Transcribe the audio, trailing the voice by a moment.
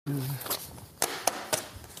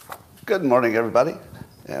Good morning, everybody,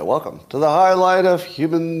 and welcome to the highlight of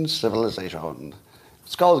human civilization.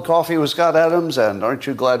 It's called Coffee with Scott Adams, and aren't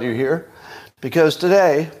you glad you're here? Because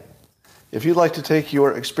today, if you'd like to take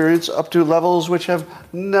your experience up to levels which have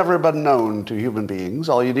never been known to human beings,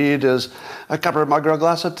 all you need is a cup or mug or a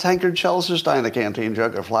glass, a tankard, chalice or stein, a canteen,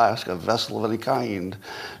 jug or flask, a vessel of any kind.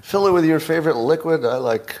 Fill it with your favorite liquid. I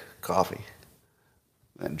like coffee.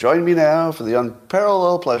 And join me now for the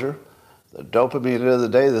unparalleled pleasure, the dopamine of the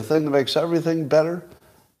day, the thing that makes everything better.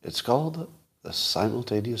 It's called the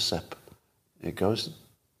simultaneous sip. It goes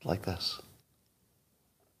like this.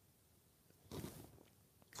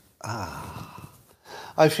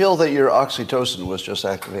 I feel that your oxytocin was just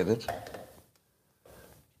activated.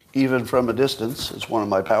 Even from a distance, it's one of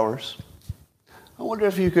my powers. I wonder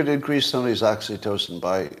if you could increase somebody's oxytocin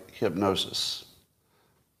by hypnosis.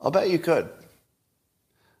 I'll bet you could.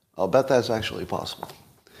 I'll bet that's actually possible.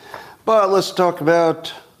 But let's talk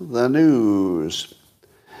about the news.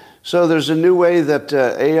 So there's a new way that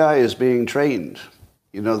AI is being trained.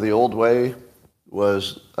 You know, the old way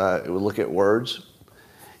was it would look at words,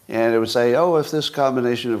 and it would say, oh, if this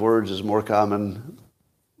combination of words is more common,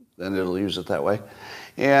 then it'll use it that way.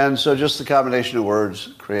 And so just the combination of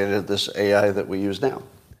words created this AI that we use now.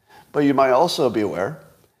 But you might also be aware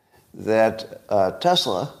that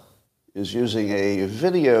Tesla is using a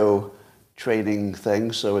video training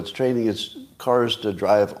thing, so it's training its cars to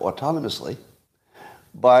drive autonomously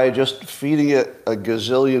by just feeding it a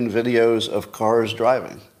gazillion videos of cars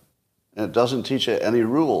driving. And it doesn't teach it any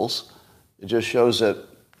rules. It just shows it,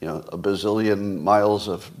 a bazillion miles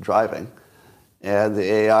of driving. And the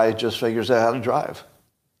AI just figures out how to drive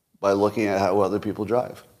by looking at how other people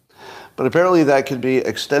drive. But apparently that can be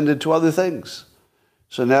extended to other things.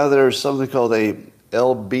 So now there's something called a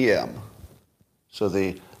LBM. So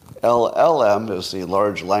the LLM is the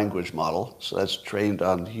large language model, so that's trained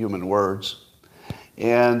on human words.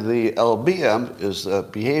 And the LBM is the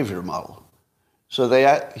behavior model. So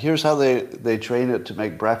here's how they train it to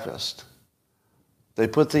make breakfast. They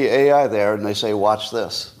put the AI there and they say, watch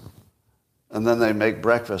this. And then they make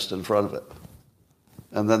breakfast in front of it.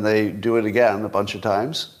 And then they do it again a bunch of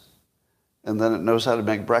times. And then it knows how to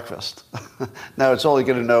make breakfast. Now, it's only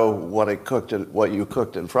going to know what you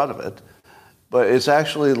cooked in front of it. But it's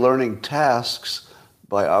actually learning tasks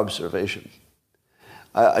by observation.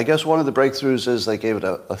 I guess one of the breakthroughs is they gave it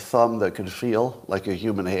a thumb that could feel like a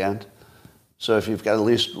human hand. So if you've got at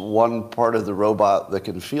least one part of the robot that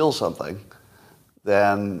can feel something,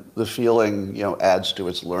 then the feeling, adds to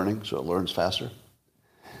its learning, so it learns faster.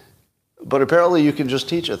 But apparently you can just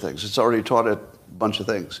teach it things. It's already taught it a bunch of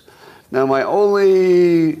things. Now, my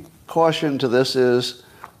only caution to this is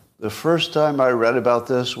the first time I read about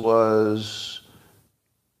this was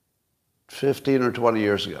 15 or 20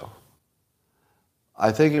 years ago.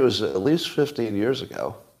 I think it was at least 15 years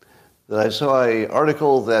ago that I saw an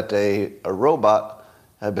article that a robot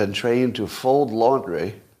had been trained to fold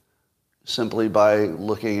laundry simply by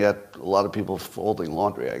looking at a lot of people folding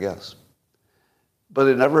laundry, I guess.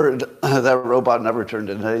 But that robot never turned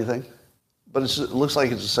into anything. But it looks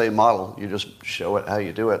like it's the same model. You just show it how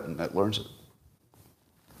you do it, and it learns it.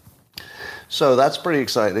 So that's pretty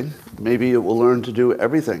exciting. Maybe it will learn to do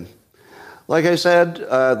everything. Like I said,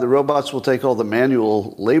 the robots will take all the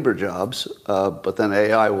manual labor jobs, but then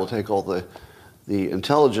AI will take all the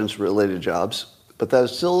intelligence-related jobs. But that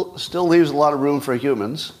still leaves a lot of room for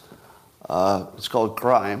humans. It's called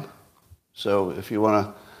crime. So if you want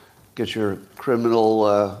to get your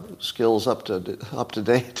criminal skills up to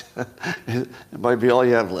date, it might be all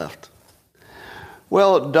you have left.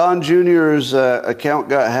 Well, Don Jr.'s account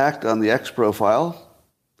got hacked on the X profile.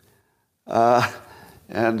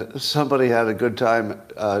 And somebody had a good time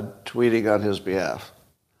tweeting on his behalf.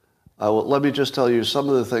 Let me just tell you some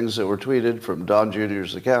of the things that were tweeted from Don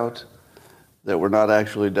Jr.'s account that were not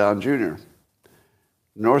actually Don Jr.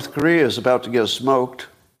 North Korea is about to get smoked.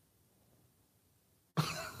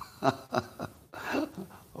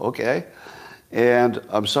 Okay. And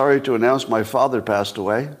I'm sorry to announce my father passed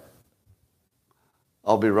away.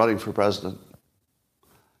 I'll be running for president.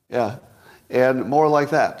 Yeah. And more like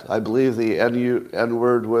that. I believe the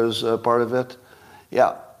N-word was part of it.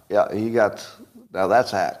 Yeah, now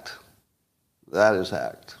that's hacked. That is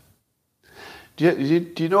hacked. Do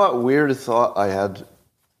you know what weird thought I had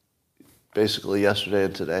basically yesterday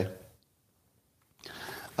and today?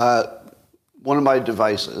 One of my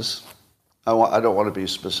devices, I don't want to be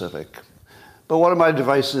specific, but one of my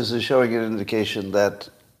devices is showing an indication that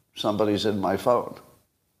somebody's in my phone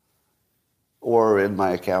or in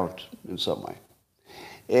my account in some way.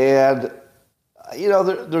 And,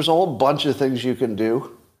 there's a whole bunch of things you can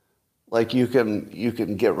do. Like you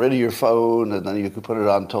can get rid of your phone and then you can put it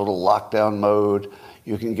on total lockdown mode.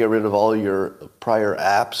 You can get rid of all your prior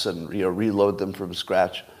apps and reload them from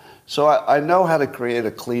scratch. So I know how to create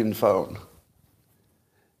a clean phone.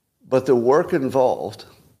 But the work involved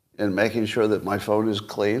in making sure that my phone is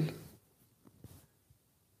clean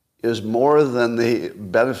is more than the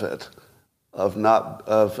benefit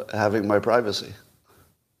of having my privacy.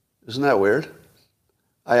 Isn't that weird?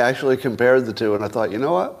 I actually compared the two and I thought, you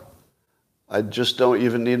know what? I just don't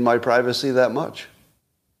even need my privacy that much.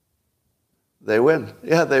 They win.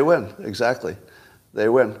 Yeah, they win. Exactly. They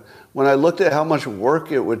win. When I looked at how much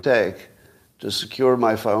work it would take to secure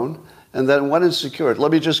my phone, and then when it's secured,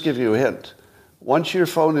 let me just give you a hint. Once your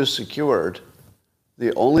phone is secured,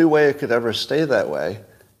 the only way it could ever stay that way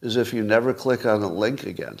is if you never click on a link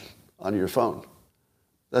again on your phone.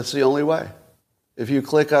 That's the only way. If you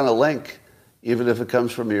click on a link, even if it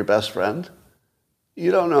comes from your best friend, you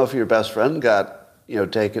don't know if your best friend got,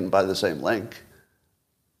 taken by the same link,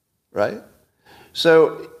 right?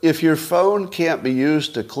 So if your phone can't be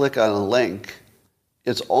used to click on a link,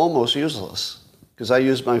 it's almost useless. Because I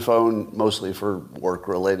use my phone mostly for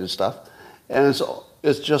work-related stuff, and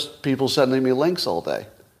it's just people sending me links all day.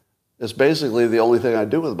 It's basically the only thing I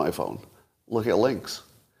do with my phone, look at links.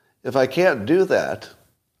 If I can't do that,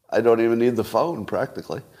 I don't even need the phone,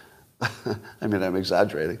 practically. I mean, I'm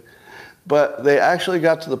exaggerating. But they actually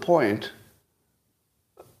got to the point,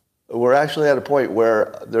 we're actually at a point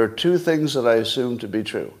where there are two things that I assume to be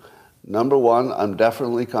true. Number one, I'm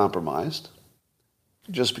definitely compromised.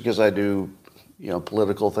 Just because I do,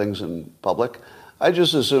 political things in public, I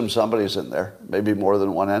just assume somebody's in there, maybe more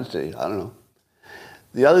than one entity, I don't know.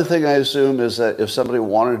 The other thing I assume is that if somebody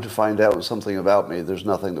wanted to find out something about me, there's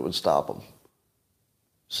nothing that would stop them.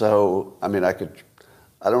 So, I mean, I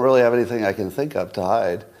don't really have anything I can think of to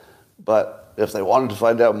hide, but if they wanted to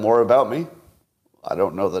find out more about me, I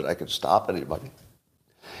don't know that I could stop anybody.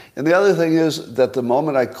 And the other thing is that the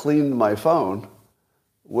moment I cleaned my phone,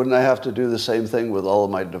 wouldn't I have to do the same thing with all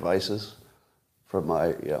of my devices, from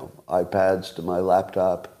my iPads to my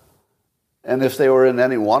laptop? And if they were in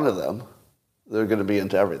any one of them, they're going to be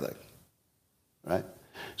into everything, right?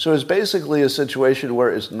 So it's basically a situation where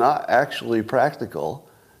it's not actually practical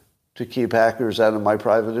to keep hackers out of my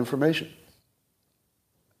private information.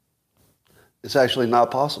 It's actually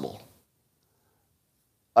not possible.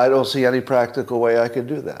 I don't see any practical way I could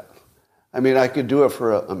do that. I mean, I could do it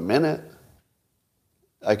for a minute.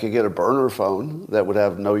 I could get a burner phone that would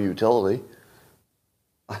have no utility.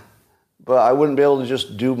 But I wouldn't be able to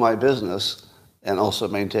just do my business and also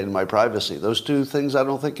maintain my privacy. Those two things I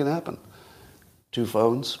don't think can happen. Two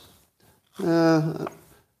phones. Yeah,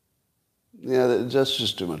 that's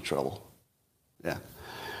just too much trouble. Yeah.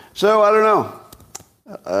 So, I don't know.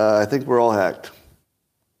 I think we're all hacked.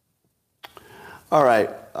 All right.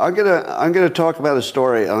 I'm gonna talk about a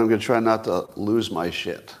story, and I'm gonna try not to lose my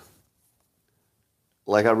shit.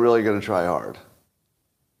 Like, I'm really gonna try hard.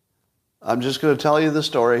 I'm just gonna tell you the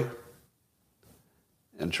story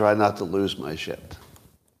and try not to lose my shit.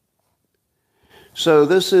 So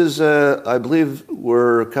this is, I believe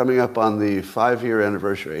we're coming up on the 5-year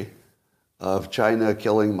anniversary of China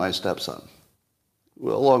killing my stepson,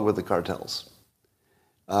 along with the cartels.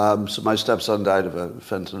 So my stepson died of a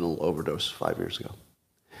fentanyl overdose 5 years ago.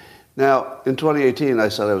 Now, in 2018, I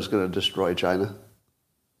said I was going to destroy China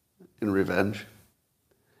in revenge.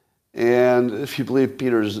 And if you believe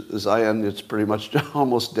Peter Zion, it's pretty much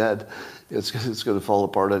almost dead. It's going to fall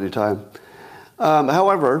apart any time.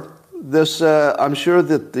 However, I'm sure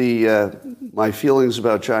that my feelings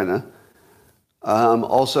about China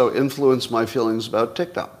also influence my feelings about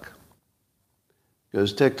TikTok.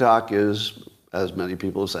 Because TikTok is, as many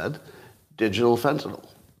people have said, digital fentanyl.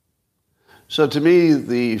 So to me,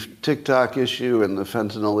 the TikTok issue and the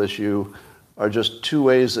fentanyl issue are just two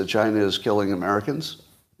ways that China is killing Americans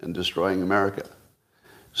and destroying America.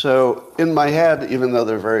 So in my head, even though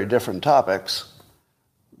they're very different topics,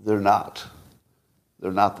 they're not.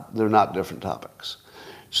 They're not different topics.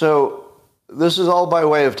 So this is all by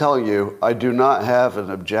way of telling you, I do not have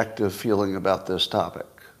an objective feeling about this topic.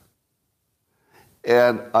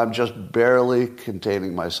 And I'm just barely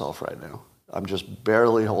containing myself right now. I'm just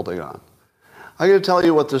barely holding on. I'm going to tell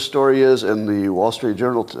you what the story is in the Wall Street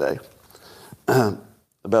Journal today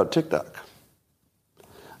about TikTok.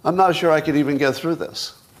 I'm not sure I could even get through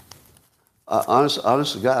this.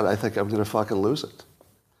 Honest to God, I think I'm going to fucking lose it.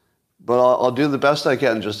 But I'll do the best I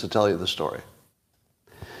can just to tell you the story.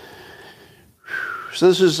 So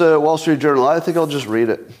this is Wall Street Journal. I think I'll just read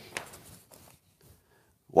it.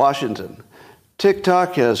 Washington.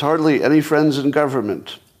 TikTok has hardly any friends in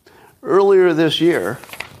government. Earlier this year,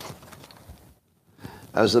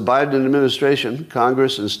 as the Biden administration,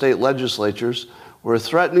 Congress, and state legislatures were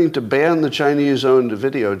threatening to ban the Chinese-owned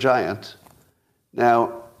video giant.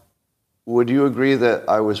 Now, would you agree that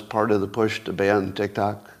I was part of the push to ban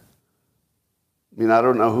TikTok? I mean, I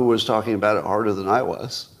don't know who was talking about it harder than I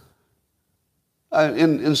was.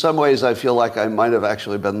 In some ways, I feel like I might have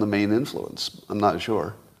actually been the main influence. I'm not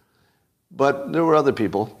sure. But there were other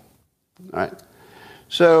people. All right.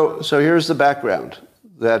 So here's the background,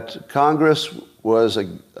 that Congress was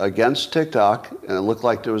against TikTok, and it looked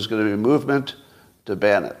like there was going to be a movement to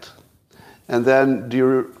ban it. And then, do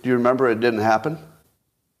you remember it didn't happen?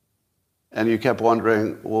 And you kept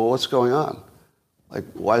wondering, well, what's going on? Like,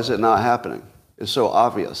 why is it not happening? It's so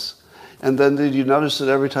obvious. And then did you notice that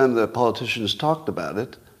every time the politicians talked about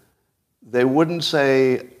it, they wouldn't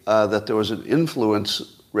say that there was an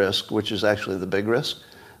influence risk, which is actually the big risk.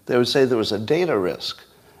 They would say there was a data risk.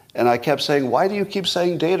 And I kept saying, why do you keep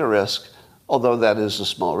saying data risk, although that is a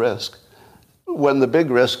small risk, when the big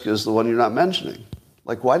risk is the one you're not mentioning?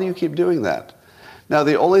 Like, why do you keep doing that? Now,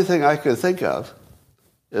 the only thing I could think of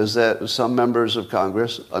is that some members of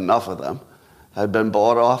Congress, enough of them, had been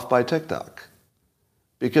bought off by TikTok,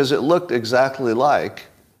 because it looked exactly like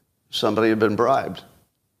somebody had been bribed.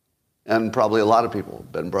 And probably a lot of people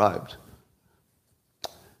had been bribed.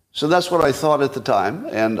 So that's what I thought at the time,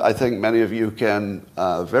 and I think many of you can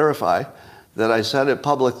verify that I said it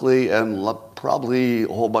publicly and probably a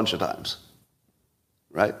whole bunch of times,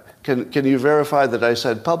 right? Can you verify that I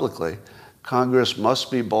said publicly, Congress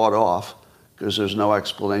must be bought off because there's no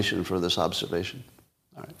explanation for this observation?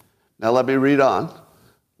 All right. Now let me read on.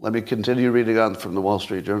 Let me continue reading on from the Wall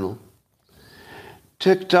Street Journal.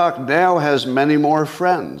 TikTok now has many more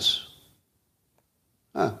friends.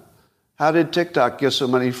 Huh. How did TikTok get so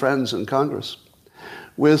many friends in Congress?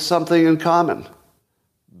 With something in common.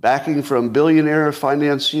 Backing from billionaire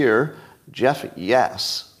financier Jeff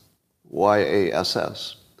Yass,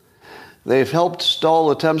 Y-A-S-S. They've helped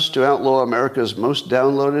stall attempts to outlaw America's most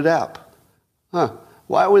downloaded app. Huh.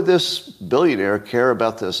 Why would this billionaire care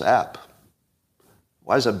about this app?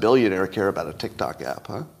 Why does a billionaire care about a TikTok app,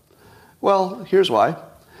 huh? Well, here's why.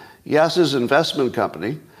 Yass's investment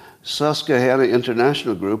company, Susquehanna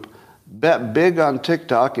International Group, bet big on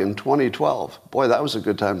TikTok in 2012. Boy, that was a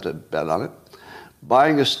good time to bet on it.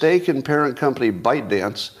 Buying a stake in parent company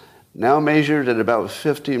ByteDance, now measured at about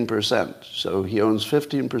 15%. So he owns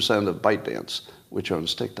 15% of ByteDance, which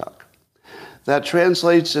owns TikTok. That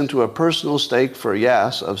translates into a personal stake for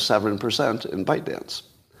Yass of 7% in ByteDance.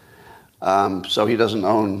 So he doesn't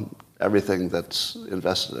own everything that's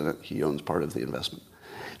invested in it. He owns part of the investment.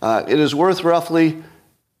 It is worth roughly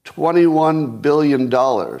 $21 billion.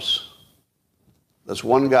 That's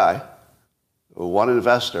one guy, one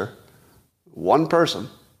investor, one person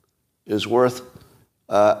is worth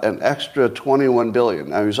an extra $21 billion.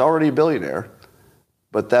 Now, he's already a billionaire,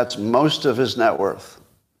 but that's most of his net worth.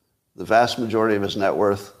 The vast majority of his net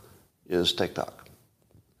worth is TikTok.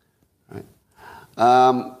 Right?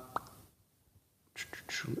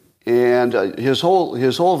 And his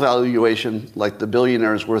whole valuation, like the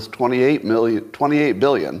billionaire, is worth $28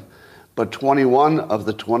 billion, but 21 of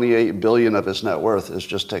the $28 billion of his net worth is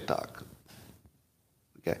just TikTok.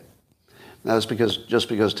 Okay, now that's just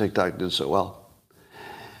because TikTok did so well.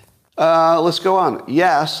 Let's go on.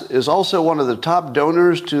 Yass is also one of the top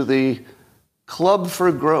donors to the Club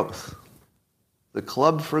for Growth. The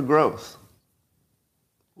Club for Growth.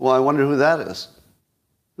 Well, I wonder who that is.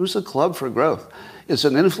 Who's the Club for Growth? It's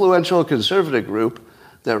an influential conservative group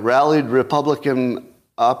that rallied Republican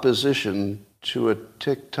opposition to a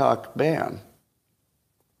TikTok ban.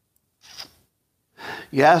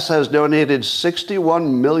 Yass has donated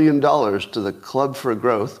 $61 million to the Club for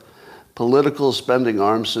Growth, political spending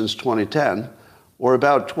arm, since 2010, or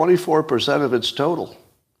about 24% of its total,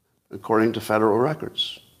 according to federal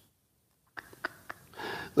records.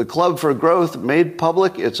 The Club for Growth made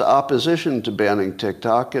public its opposition to banning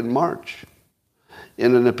TikTok in March,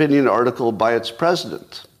 in an opinion article by its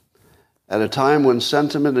president, at a time when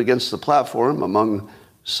sentiment against the platform among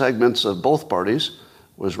segments of both parties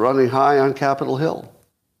was running high on Capitol Hill.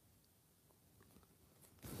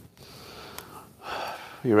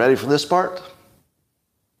 You ready for this part?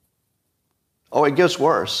 Oh, it gets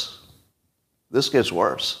worse. This gets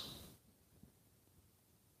worse.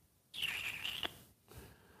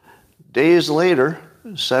 Days later,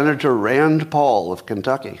 Senator Rand Paul of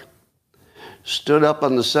Kentucky stood up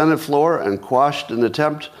on the Senate floor and quashed an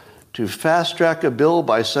attempt to fast-track a bill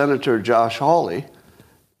by Senator Josh Hawley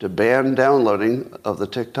to ban downloading of the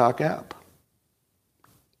TikTok app.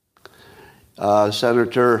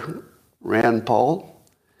 Senator Rand Paul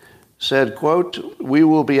said, quote, "We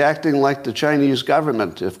will be acting like the Chinese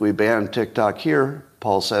government if we ban TikTok here,"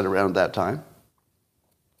 Paul said around that time.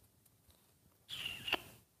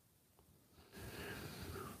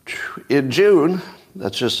 In June,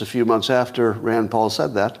 that's just a few months after Rand Paul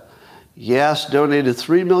said that, Yass donated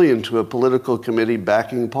 $3 million to a political committee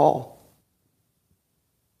backing Paul.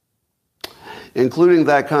 Including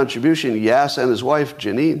that contribution, Yass and his wife,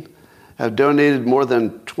 Janine, have donated more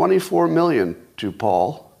than $24 million to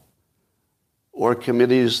Paul or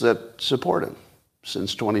committees that support him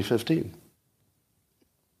since 2015.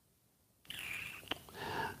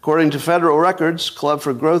 According to federal records, Club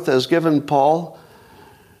for Growth has given Paul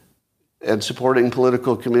and supporting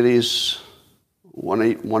political committees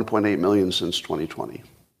 $1.8 million since 2020.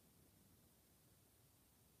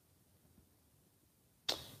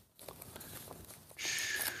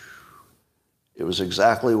 It was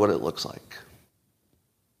exactly what it looks like.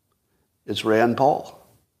 It's Rand Paul.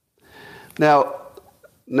 Now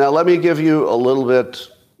let me give you a little bit,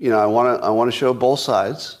 I want to show both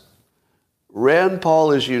sides. Rand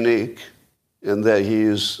Paul is unique in that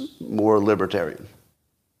he's more libertarian,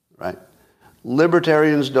 right?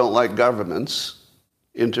 Libertarians don't like governments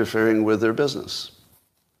interfering with their business.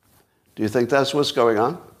 Do you think that's what's going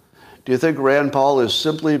on? Do you think Rand Paul is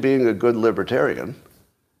simply being a good libertarian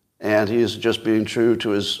and he's just being true to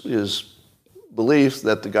his belief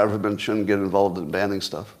that the government shouldn't get involved in banning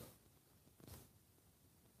stuff?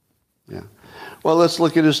 Yeah. Well, let's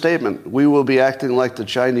look at his statement. "We will be acting like the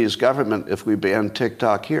Chinese government if we ban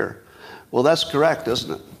TikTok here." Well, that's correct,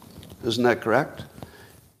 isn't it? Isn't that correct?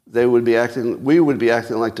 We would be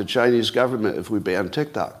acting like the Chinese government if we ban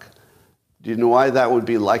TikTok. Do you know why that would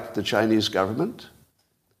be like the Chinese government?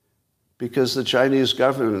 Because the Chinese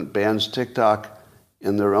government bans TikTok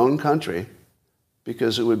in their own country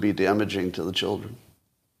because it would be damaging to the children.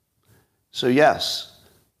 So yes,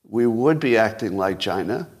 we would be acting like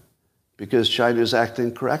China because China is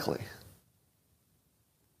acting correctly.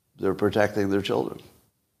 They're protecting their children.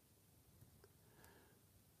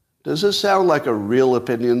 Does this sound like a real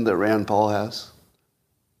opinion that Rand Paul has?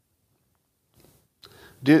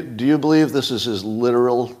 Do you believe this is his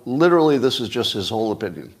literally this is just his whole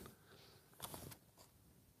opinion?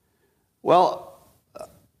 Well,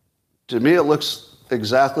 to me it looks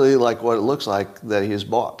exactly like what it looks like that he's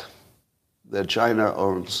bought. That China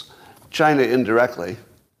owns, China indirectly,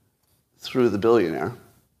 through the billionaire,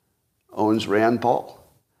 owns Rand Paul.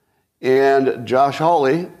 And Josh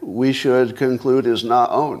Hawley, we should conclude, is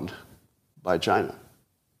not owned by China.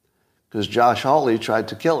 Because Josh Hawley tried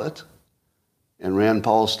to kill it, and Rand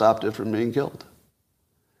Paul stopped it from being killed.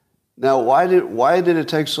 Now, why did it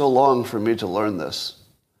take so long for me to learn this?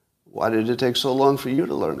 Why did it take so long for you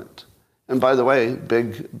to learn it? And by the way,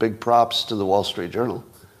 big props to the Wall Street Journal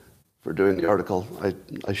for doing the article.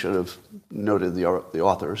 I should have noted the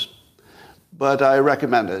authors. But I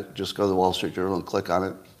recommend it. Just go to the Wall Street Journal and click on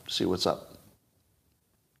it, see what's up.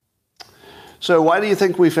 So why do you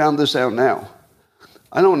think we found this out now?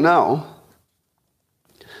 I don't know.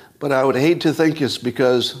 But I would hate to think it's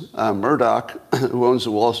because Murdoch, who owns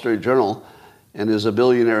the Wall Street Journal and is a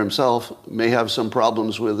billionaire himself, may have some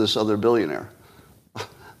problems with this other billionaire.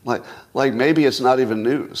 like maybe it's not even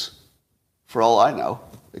news, for all I know.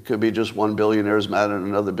 It could be just one billionaire's mad at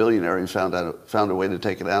another billionaire and found a way to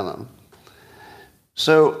take it out on him.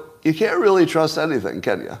 So you can't really trust anything,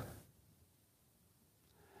 can you?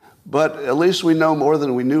 But at least we know more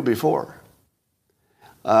than we knew before.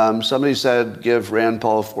 Somebody said, give Rand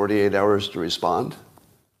Paul 48 hours to respond.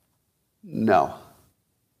 No.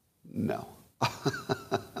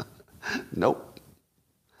 Nope.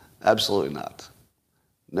 Absolutely not.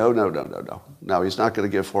 No. No, he's not going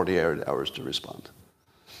to give 48 hours to respond.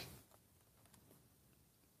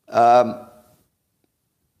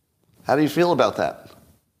 How do you feel about that?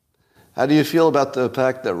 How do you feel about the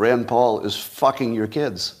fact that Rand Paul is fucking your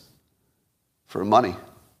kids for money?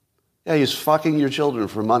 Yeah, he's fucking your children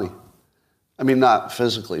for money. I mean, not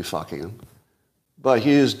physically fucking them, but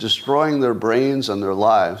he is destroying their brains and their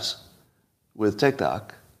lives with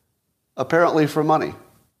TikTok, apparently for money.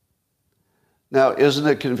 Now, isn't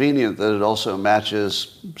it convenient that it also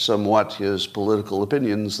matches somewhat his political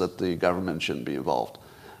opinions that the government shouldn't be involved?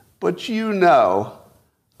 But you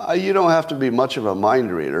don't have to be much of a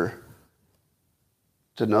mind reader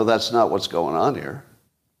to know that's not what's going on here.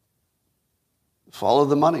 Follow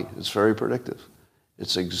the money. It's very predictive.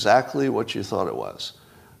 It's exactly what you thought it was.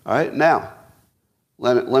 All right, now,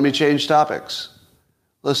 let me change topics.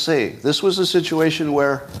 Let's see. This was a situation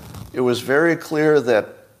where it was very clear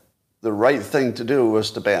that the right thing to do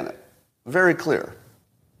was to ban it. Very clear.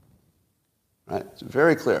 Right? It's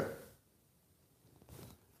very clear.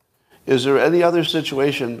 Is there any other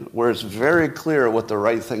situation where it's very clear what the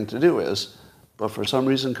right thing to do is, but for some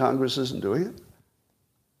reason Congress isn't doing it?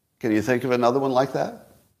 Can you think of another one like that?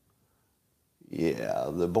 Yeah,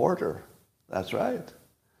 the border. That's right.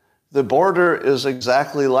 The border is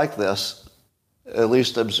exactly like this, at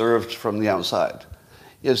least observed from the outside.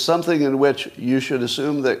 It's something in which you should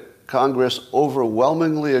assume that Congress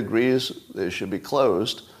overwhelmingly agrees that it should be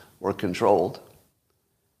closed or controlled,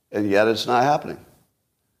 and yet it's not happening.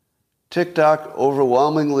 TikTok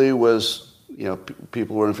overwhelmingly was,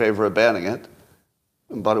 people were in favor of banning it,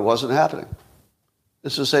 but it wasn't happening.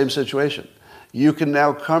 It's the same situation. You can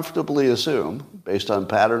now comfortably assume, based on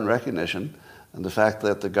pattern recognition and the fact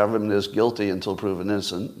that the government is guilty until proven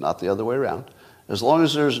innocent, not the other way around, as long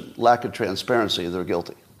as there's lack of transparency, they're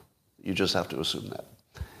guilty. You just have to assume that.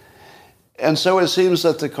 And so it seems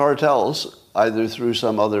that the cartels, either through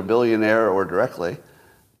some other billionaire or directly,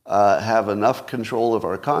 have enough control of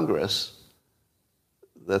our Congress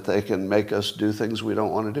that they can make us do things we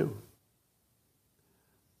don't want to do.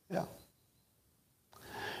 Yeah.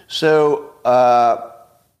 So, I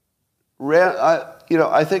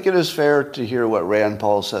think it is fair to hear what Rand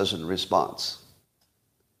Paul says in response.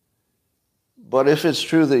 But if it's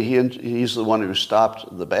true that he's the one who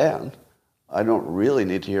stopped the ban, I don't really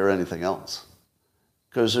need to hear anything else.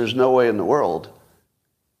 Because there's no way in the world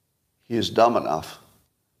he's dumb enough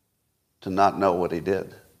to not know what he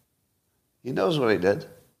did. He knows what he did.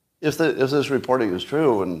 If this reporting is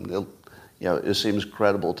true, and it seems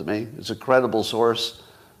credible to me, it's a credible source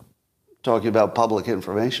talking about public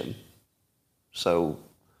information. So,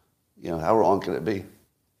 how wrong can it be?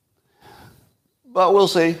 But we'll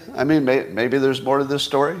see. I mean, maybe there's more to this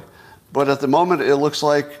story. But at the moment, it looks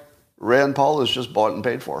like Rand Paul is just bought and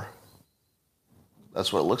paid for.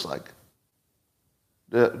 That's what it looks like.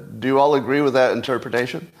 Do you all agree with that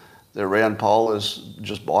interpretation? That Rand Paul is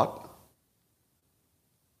just bought?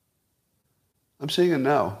 I'm seeing a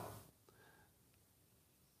no.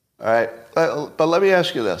 All right. But let me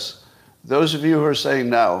ask you this. Those of you who are saying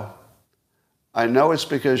no, I know it's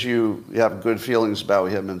because you have good feelings about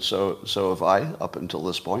him, and so have I up until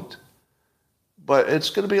this point. But it's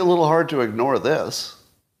going to be a little hard to ignore this.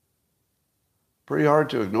 Pretty hard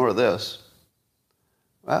to ignore this.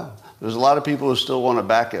 Wow. There's a lot of people who still want to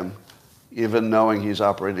back him, even knowing he's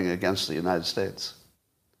operating against the United States.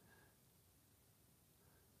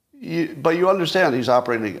 But you understand he's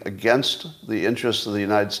operating against the interests of the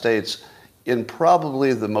United States in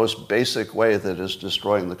probably the most basic way that is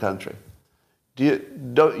destroying the country. You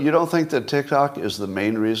don't think that TikTok is the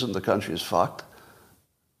main reason the country is fucked?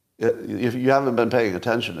 If you haven't been paying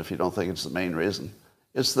attention, if you don't think it's the main reason.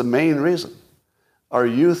 It's the main reason. Our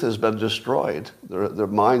youth has been destroyed. Their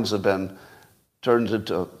minds have been turned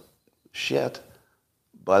into shit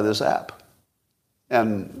by this app.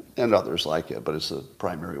 And others like it, but it's the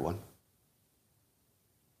primary one.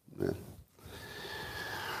 Yeah.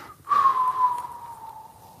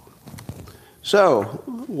 So,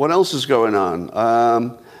 what else is going on?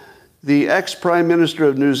 The ex-Prime Minister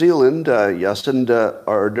of New Zealand, Jacinda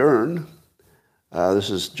Ardern, this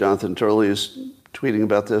is Jonathan Turley's tweeting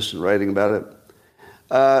about this and writing about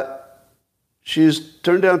it. She's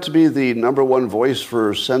turned out to be the #1 voice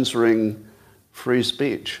for censoring free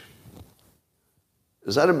speech.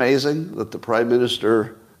 Is that amazing that the Prime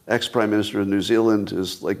Minister, ex-Prime Minister of New Zealand,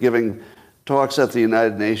 is like giving talks at the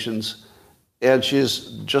United Nations, and she's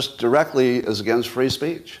just directly is against free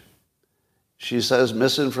speech. She says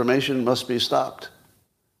misinformation must be stopped,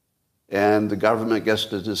 and the government gets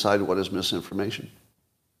to decide what is misinformation.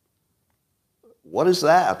 What is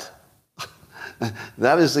that?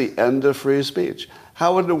 That is the end of free speech.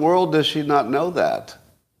 How in the world does she not know that?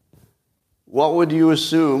 What would you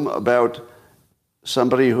assume about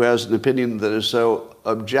somebody who has an opinion that is so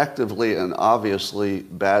objectively and obviously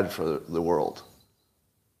bad for the world?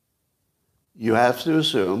 You have to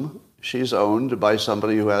assume she's owned by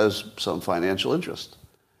somebody who has some financial interest.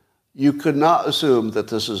 You could not assume that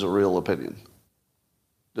this is a real opinion.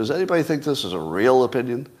 Does anybody think this is a real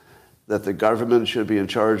opinion? That the government should be in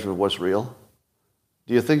charge of what's real?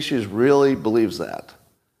 Do you think she really believes that?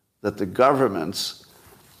 That the governments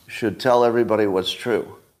should tell everybody what's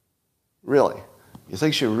true? Really? You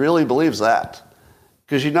think she really believes that?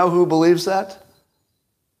 Because you know who believes that?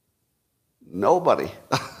 Nobody.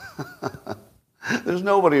 There's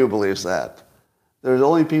nobody who believes that. There's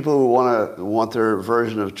only people who want their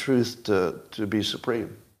version of truth to be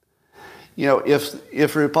supreme.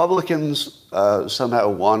 If Republicans somehow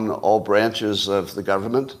won all branches of the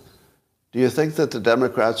government, do you think that the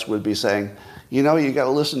Democrats would be saying, you got to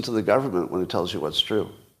listen to the government when it tells you what's true?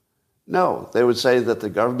 No, they would say that the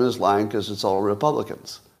government is lying because it's all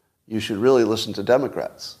Republicans. you should really listen to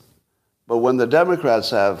Democrats. But when the Democrats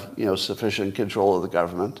have, sufficient control of the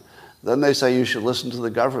government, then they say you should listen to the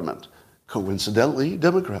government. Coincidentally,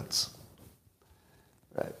 Democrats.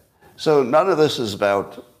 Right. So none of this is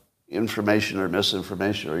about information or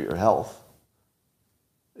misinformation or your health.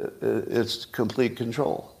 It's complete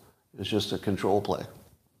control. It's just a control play,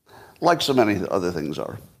 like so many other things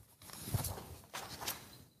are.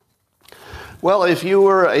 Well, if you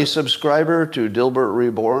were a subscriber to Dilbert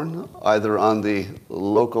Reborn, either on the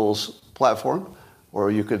Locals platform,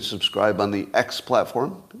 or you could subscribe on the X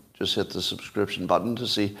platform, just hit the subscription button to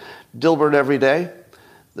see Dilbert every day,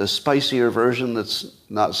 the spicier version that's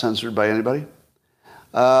not censored by anybody.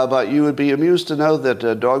 But you would be amused to know that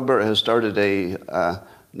Dogbert has started a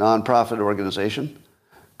nonprofit organization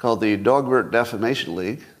called the Dogbert Defamation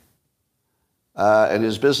League. And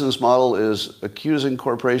his business model is accusing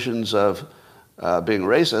corporations of being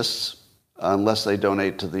racists unless they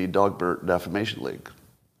donate to the Dogbert Defamation League.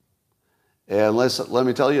 And let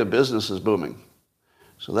me tell you, business is booming.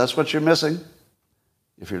 So that's what you're missing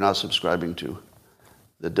if you're not subscribing to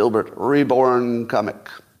the Dilbert Reborn comic.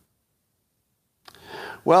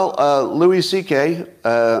 Well, Louis C.K.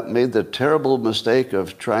 Made the terrible mistake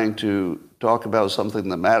of trying to talk about something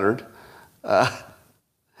that mattered.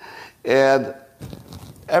 And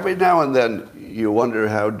every now and then you wonder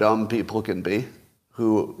how dumb people can be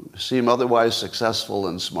who seem otherwise successful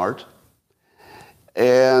and smart.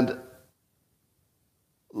 And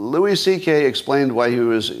Louis C.K. explained why he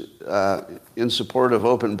was in support of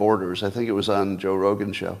open borders. I think it was on Joe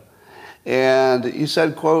Rogan's show. And he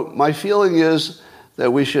said, quote, "My feeling is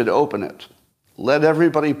that we should open it. Let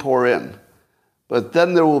everybody pour in. But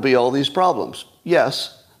then there will be all these problems.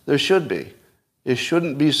 Yes, there should be. It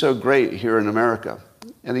shouldn't be so great here in America."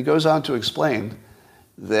 And he goes on to explain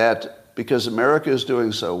that because America is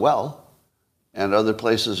doing so well and other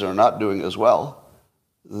places are not doing as well,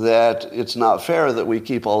 that it's not fair that we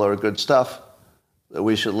keep all our good stuff, that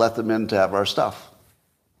we should let them in to have our stuff.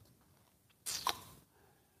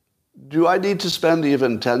 Do I need to spend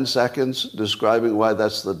even 10 seconds describing why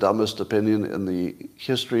that's the dumbest opinion in the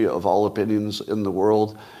history of all opinions in the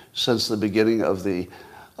world since the beginning of the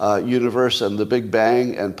universe and the Big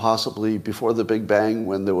Bang, and possibly before the Big Bang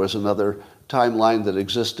when there was another timeline that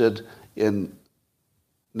existed in...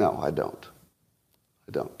 No, I don't.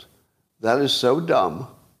 That is so dumb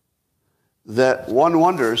that one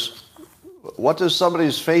wonders, what does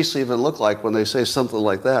somebody's face even look like when they say something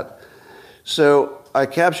like that? So I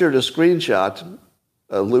captured a screenshot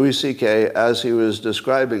of Louis C.K. as he was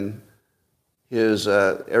describing his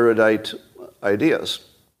erudite ideas.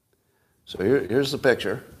 So here's the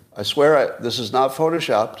picture. I swear this is not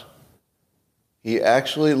photoshopped. He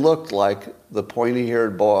actually looked like the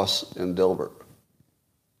pointy-haired boss in Dilbert.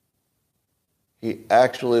 He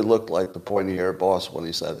actually looked like the pointy-haired boss when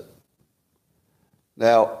he said it.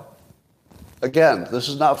 Now, again, this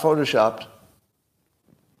is not photoshopped.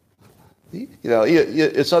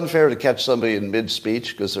 It's unfair to catch somebody in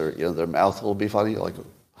mid-speech because their mouth will be funny like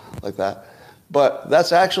that. But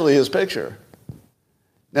that's actually his picture.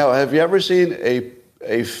 Now, have you ever seen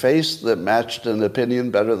a face that matched an opinion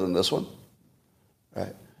better than this one?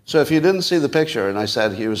 Right. So if you didn't see the picture and I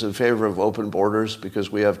said he was in favor of open borders because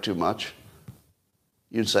we have too much,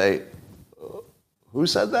 you'd say, who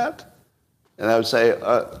said that? And I would say,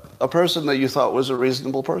 a person that you thought was a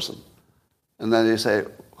reasonable person. And then you say,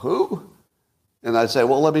 who? And I'd say,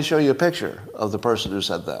 well, let me show you a picture of the person who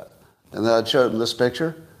said that. And then I'd show them this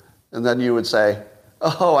picture. And then you would say,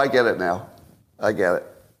 oh, I get it now. I get it.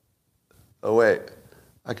 Oh, wait,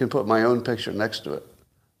 I can put my own picture next to it.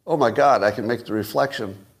 Oh, my God, I can make the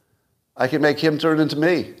reflection. I can make him turn into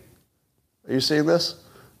me. Are you seeing this?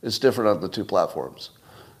 It's different on the two platforms.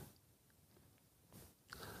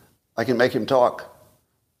 I can make him talk.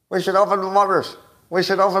 We should open the borders. We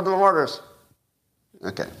should open the borders.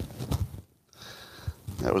 Okay.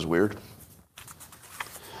 That was weird.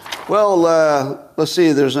 Well, let's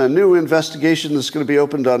see. There's a new investigation that's going to be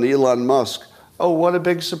opened on Elon Musk. Oh, what a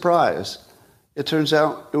big surprise. It turns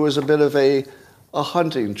out it was a bit of a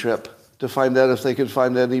hunting trip to find out if they could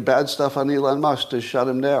find any bad stuff on Elon Musk to shut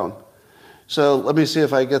him down. So let me see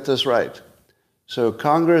if I get this right. So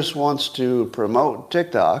Congress wants to promote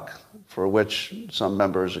TikTok, for which some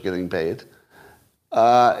members are getting paid,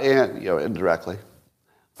 and indirectly.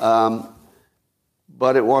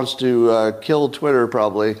 But it wants to kill Twitter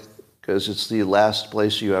probably because it's the last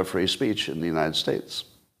place you have free speech in the United States,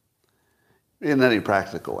 in any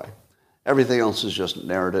practical way. Everything else is just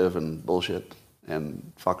narrative and bullshit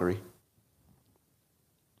and fuckery.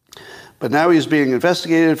 But now he's being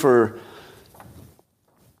investigated for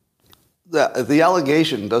the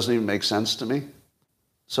allegation doesn't even make sense to me.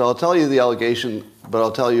 So I'll tell you the allegation, but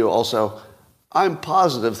I'll tell you also, I'm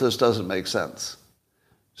positive this doesn't make sense.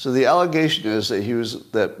 So the allegation is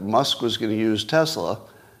that Musk was going to use Tesla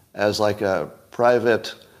as like a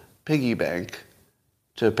private piggy bank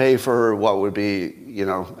to pay for what would be,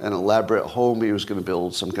 an elaborate home he was going to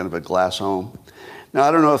build, some kind of a glass home. Now,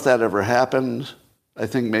 I don't know if that ever happened. I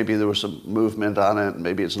think maybe there was some movement on it.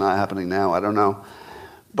 Maybe it's not happening now. I don't know.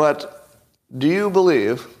 But do you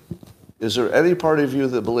believe, is there any part of you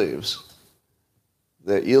that believes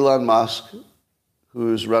that Elon Musk,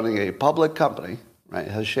 who's running a public company, right,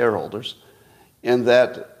 has shareholders, and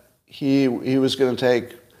that he was going to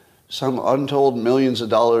take some untold millions of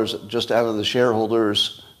dollars just out of the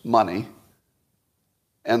shareholders' money,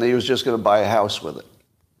 and he was just going to buy a house with it?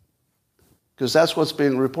 Because that's what's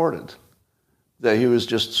being reported, that he was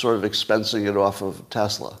just sort of expensing it off of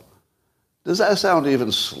Tesla. Does that sound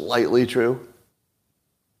even slightly true?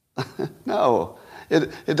 No.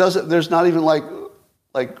 It doesn't. There's not even like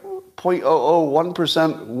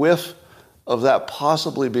 0.001% whiff of that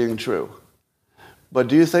possibly being true. But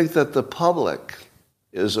do you think that the public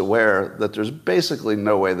is aware that there's basically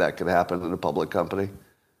no way that could happen in a public company?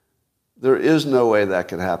 There is no way that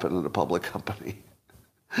can happen in a public company.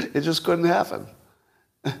 It just couldn't happen.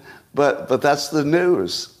 But that's the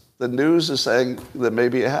news. The news is saying that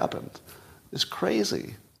maybe it happened. It's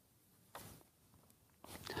crazy.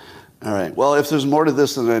 All right. Well, if there's more to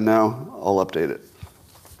this than I know, I'll update it.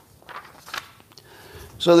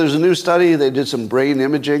 So there's a new study. They did some brain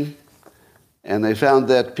imaging, and they found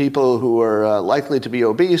that people who are likely to be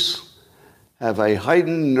obese have a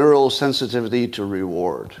heightened neural sensitivity to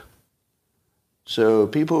reward. So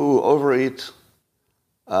people who overeat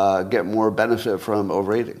get more benefit from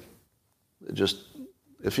overeating.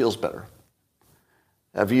 It feels better.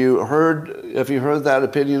 Have you heard that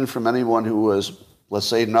opinion from anyone who was, let's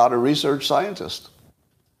say, not a research scientist?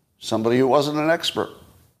 Somebody who wasn't an expert?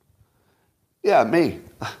 Yeah, me.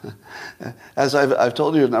 As I've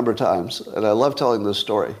told you a number of times, and I love telling this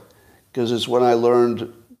story, because it's when I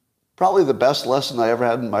learned probably the best lesson I ever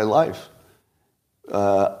had in my life.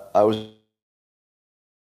 I was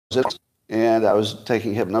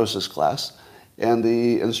taking hypnosis class, and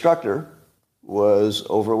the instructor was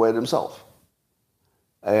overweight himself.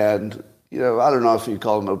 And, I don't know if you'd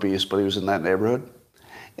call him obese, but he was in that neighborhood.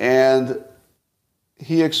 And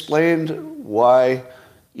he explained why,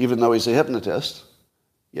 even though he's a hypnotist,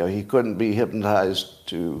 he couldn't be hypnotized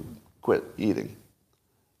to quit eating.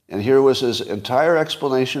 And here was his entire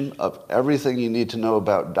explanation of everything you need to know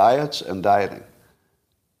about diets and dieting.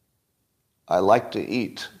 I like to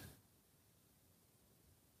eat.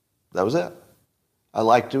 That was it. I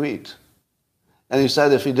like to eat. And he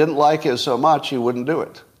said if he didn't like it so much, he wouldn't do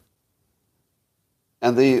it.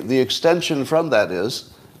 And the extension from that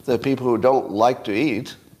is that people who don't like to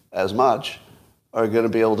eat as much are going to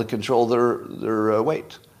be able to control their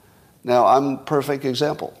weight. Now, I'm a perfect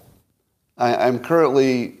example. I'm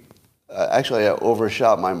currently, actually, I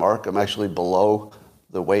overshot my mark. I'm actually below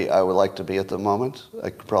the weight I would like to be at the moment. I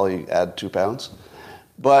could probably add 2 pounds.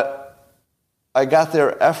 But I got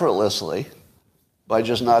there effortlessly by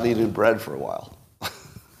just not eating bread for a while.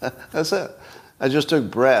 That's it. I just took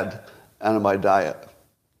bread out of my diet.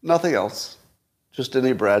 Nothing else. Just didn't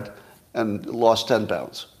eat bread and lost 10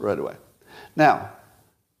 pounds right away. Now,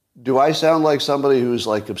 do I sound like somebody who's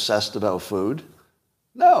like obsessed about food?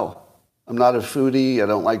 No. I'm not a foodie. I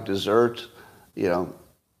don't like dessert. I'm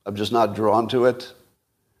just not drawn to it.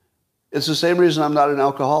 It's the same reason I'm not an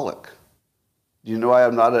alcoholic. Do you know why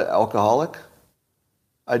I'm not an alcoholic?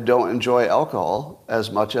 I don't enjoy alcohol as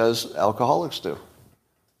much as alcoholics do.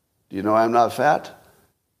 Do you know why I'm not fat?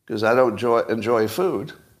 Because I don't enjoy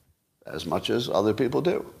food as much as other people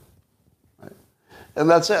do. Right? And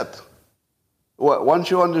that's it. Once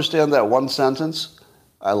you understand that one sentence,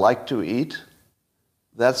 I like to eat,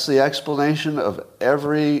 that's the explanation of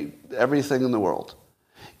everything in the world.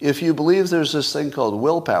 If you believe there's this thing called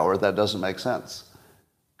willpower, that doesn't make sense.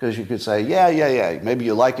 Because you could say, yeah, maybe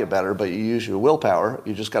you like it better, but you use your willpower.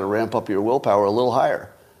 You just got to ramp up your willpower a little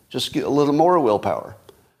higher. Just get a little more willpower.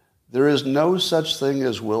 There is no such thing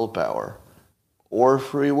as willpower or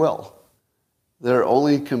free will. They're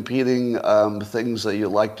only competing things that you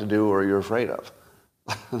like to do or you're afraid of.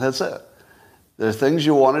 That's it. There are things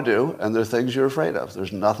you want to do, and there are things you're afraid of.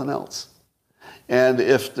 There's nothing else. And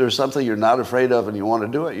if there's something you're not afraid of and you want to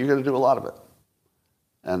do it, you're going to do a lot of it.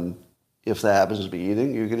 And if that happens to be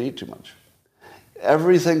eating, you're going to eat too much.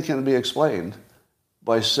 Everything can be explained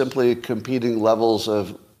by simply competing levels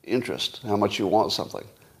of interest, how much you want something.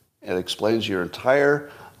 It explains your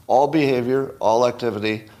entire, all behavior, all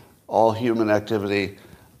activity, all human activity.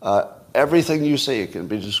 Everything you see can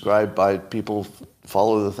be described by people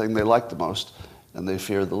follow the thing they like the most and they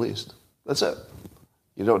fear the least. That's it.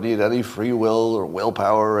 You don't need any free will or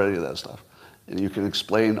willpower or any of that stuff. And you can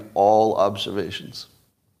explain all observations.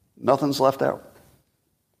 Nothing's left out.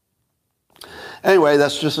 Anyway,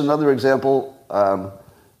 that's just another example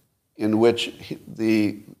in which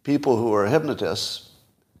the people who are hypnotists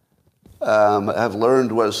have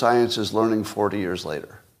learned what science is learning 40 years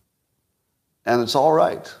later. And it's all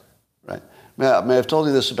right, right? May I've told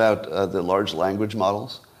you this about the large language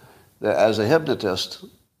models. That as a hypnotist,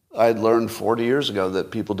 I'd learned 40 years ago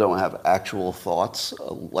that people don't have actual thoughts,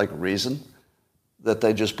 like reason, that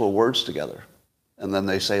they just put words together. And then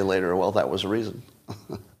they say later, well, that was a reason.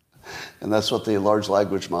 And that's what the large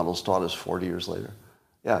language models taught us 40 years later.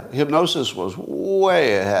 Yeah, hypnosis was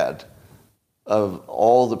way ahead of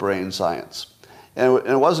all the brain science. And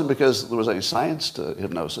it wasn't because there was any science to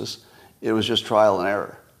hypnosis. It was just trial and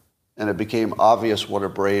error. And it became obvious what a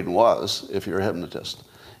brain was if you're a hypnotist.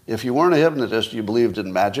 If you weren't a hypnotist, you believed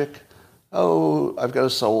in magic. Oh, I've got a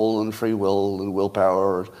soul and free will and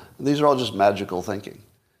willpower. And these are all just magical thinking.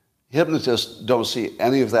 Hypnotists don't see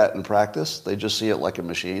any of that in practice. They just see it like a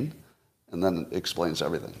machine, and then it explains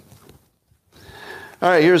everything. All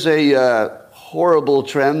right, here's a horrible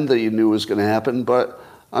trend that you knew was going to happen, but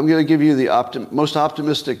I'm going to give you the most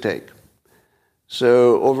optimistic take.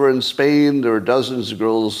 So over in Spain, there were dozens of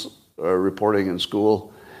girls reporting in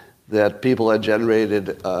school that people had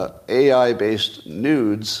generated AI-based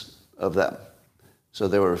nudes of them. So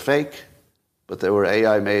they were fake, but they were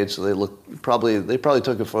AI made, so they probably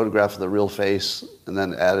took a photograph of the real face and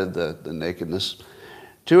then added the nakedness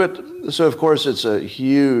to it. So of course it's a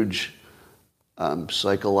huge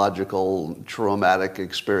psychological, traumatic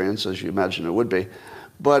experience, as you imagine it would be.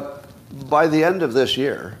 But by the end of this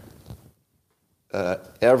year,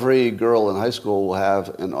 every girl in high school will have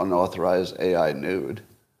an unauthorized AI nude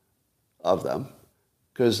of them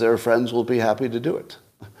because their friends will be happy to do it.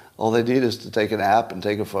 All they need is to take an app and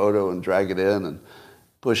take a photo and drag it in and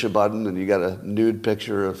push a button and you got a nude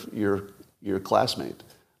picture of your classmate.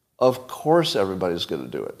 Of course everybody's going to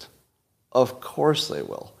do it. Of course they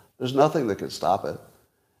will. There's nothing that can stop it.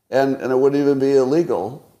 And it wouldn't even be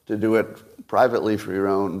illegal to do it privately for your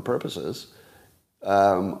own purposes.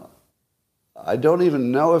 I don't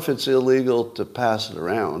even know if it's illegal to pass it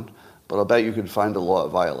around, but I'll bet you could find a law it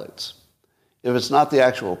violates. If it's not the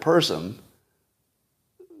actual person,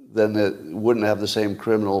 then it wouldn't have the same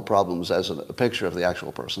criminal problems as a picture of the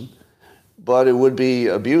actual person. But it would be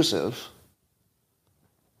abusive.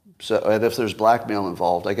 So, and if there's blackmail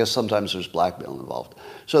involved, I guess sometimes there's blackmail involved.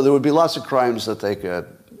 So there would be lots of crimes that they could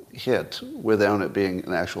hit without it being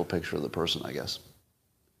an actual picture of the person, I guess.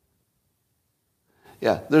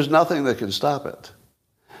 Yeah, there's nothing that can stop it.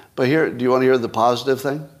 But here, do you want to hear the positive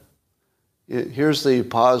thing? Here's the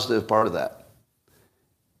positive part of that.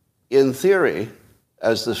 In theory,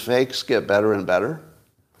 as the fakes get better and better,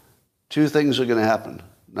 two things are going to happen.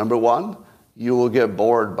 Number one, you will get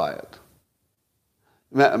bored by it.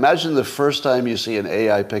 Imagine the first time you see an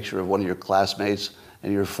AI picture of one of your classmates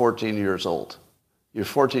and you're 14 years old. You're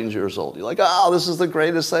 14 years old. You're like, oh, this is the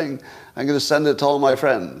greatest thing. I'm going to send it to all my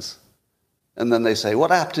friends. And then they say,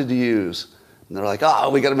 what app did you use? And they're like, oh,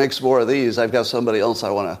 we got to make some more of these. I've got somebody else I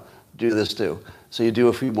want to do this to. So you do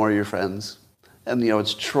a few more of your friends. And,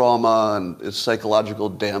 it's trauma and it's psychological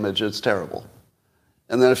damage. It's terrible.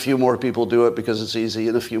 And then a few more people do it because it's easy,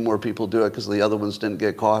 and a few more people do it because the other ones didn't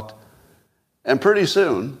get caught. And pretty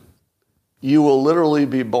soon, you will literally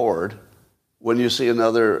be bored when you see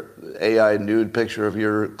another AI nude picture of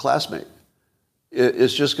your classmate.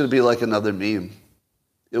 It's just going to be like another meme.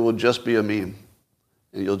 It will just be a meme.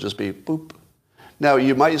 And you'll just be boop. Now,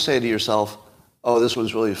 you might say to yourself, oh, this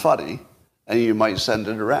one's really funny, and you might send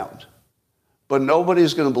it around. But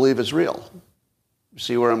nobody's going to believe it's real.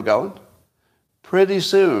 See where I'm going? Pretty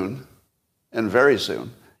soon, and very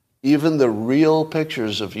soon, even the real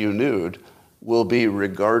pictures of you nude will be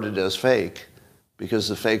regarded as fake because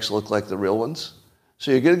the fakes look like the real ones.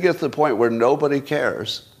 So you're going to get to the point where nobody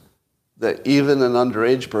cares that even an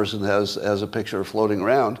underage person has a picture floating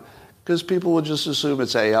around because people will just assume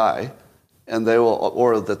it's AI and they will,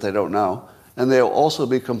 or that they don't know, and they'll also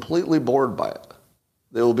be completely bored by it.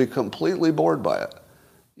 They will be completely bored by it.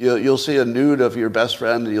 You'll see a nude of your best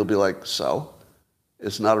friend and you'll be like, so?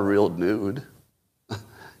 It's not a real nude.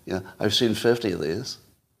 I've seen 50 of these.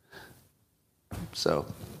 So,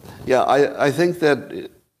 yeah, I think that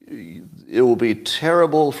it will be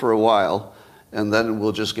terrible for a while, and then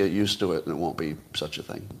we'll just get used to it and it won't be such a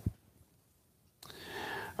thing.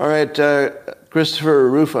 All right, Christopher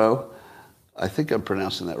Rufo I think I'm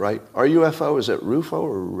pronouncing that right. RUFO, is it Rufo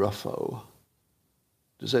or Ruffo?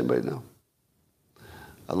 Does anybody know?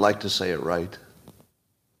 I'd like to say it right.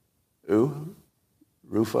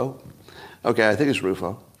 Rufo? Okay, I think it's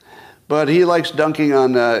Rufo. But he likes dunking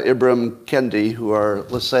on Ibram Kendi, who are,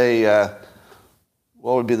 let's say,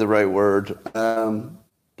 what would be the right word?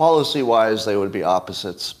 Policy-wise, they would be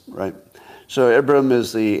opposites, right? So Ibram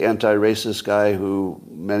is the anti-racist guy who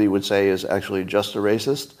many would say is actually just a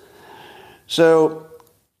racist. So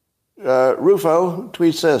Rufo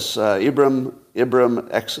tweets this, Ibram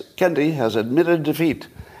X. Kendi has admitted defeat.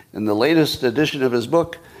 In the latest edition of his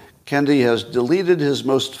book, Kendi has deleted his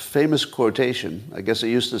most famous quotation. I guess it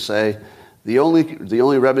used to say, the only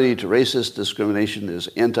remedy to racist discrimination is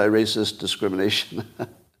anti-racist discrimination.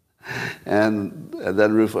 and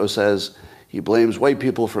then Rufo says, he blames white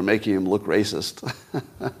people for making him look racist.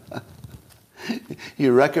 He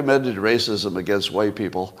recommended racism against white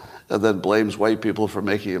people and then blames white people for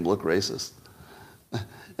making him look racist.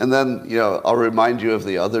 And then, I'll remind you of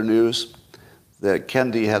the other news, that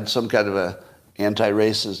Kendi had some kind of a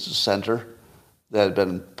anti-racist center that had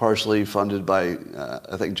been partially funded by,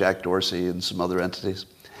 I think, Jack Dorsey and some other entities.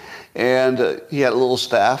 And he had a little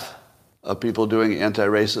staff of people doing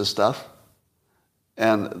anti-racist stuff.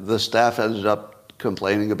 And the staff ended up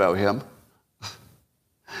complaining about him.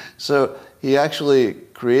 So he actually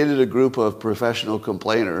created a group of professional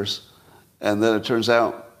complainers, and then it turns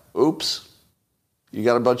out, oops, you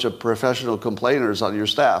got a bunch of professional complainers on your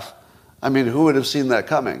staff. I mean, who would have seen that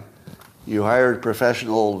coming? You hired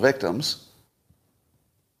professional victims.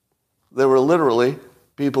 They were literally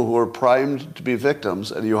people who were primed to be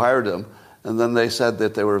victims, and you hired them, and then they said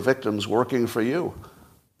that they were victims working for you.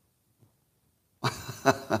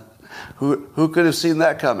 Who could have seen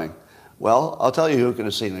that coming? Well, I'll tell you who could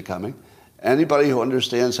have seen it coming. Anybody who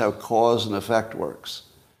understands how cause and effect works.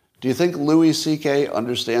 Do you think Louis C.K.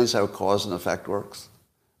 understands how cause and effect works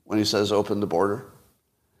when he says open the border?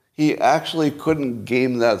 He actually couldn't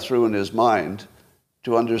game that through in his mind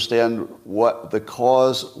to understand what the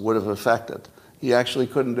cause would have affected. He actually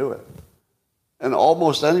couldn't do it. And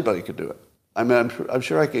almost anybody could do it. I mean, I'm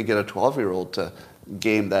sure I could get a 12-year-old to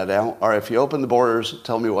game that out. Or if you open the borders,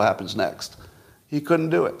 tell me what happens next. He couldn't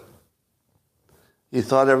do it. He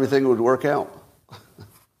thought everything would work out.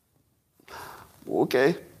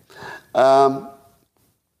 Okay.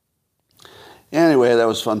 Anyway, that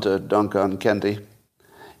was fun to dunk on Kendi.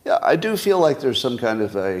 Yeah, I do feel like there's some kind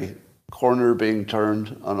of a corner being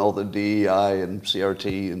turned on all the DEI and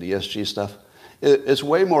CRT and ESG stuff. It's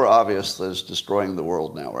way more obvious that it's destroying the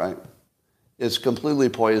world now, right? It's completely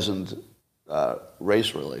poisoned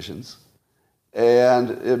race relations,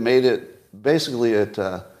 and it made it basically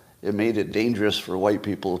it made it dangerous for white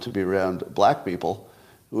people to be around black people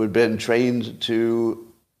who had been trained to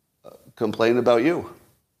complain about you,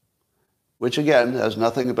 which again has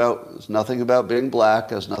nothing about being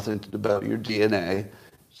black, has nothing to do about your DNA,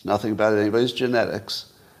 it's nothing about anybody's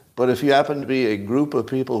genetics. But if you happen to be a group of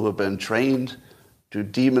people who have been trained to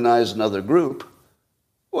demonize another group,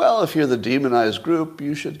 well, if you're the demonized group,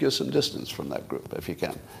 you should get some distance from that group if you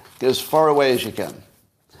can. Get as far away as you can.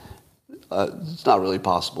 It's not really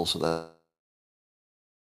possible, so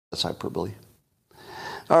that's hyperbole.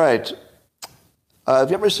 All right. Have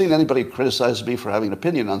you ever seen anybody criticize me for having an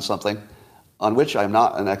opinion on something on which I'm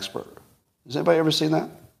not an expert? Has anybody ever seen that?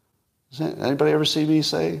 Has anybody ever seen me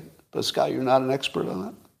say, but Scott, you're not an expert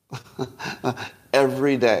on that?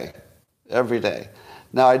 Every day. Every day.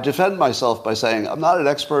 Now, I defend myself by saying I'm not an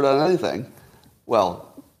expert on anything.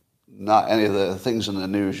 Well, not any of the things in the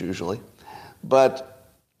news usually.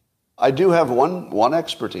 But I do have one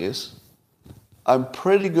expertise. I'm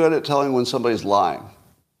pretty good at telling when somebody's lying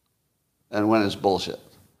and when it's bullshit.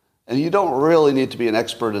 And you don't really need to be an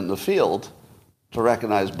expert in the field to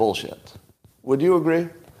recognize bullshit. Would you agree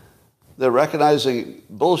that recognizing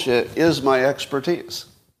bullshit is my expertise?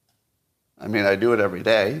 I mean, I do it every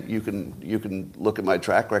day. You can look at my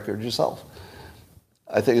track record yourself.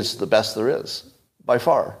 I think it's the best there is, by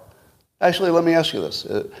far. Actually, let me ask you this.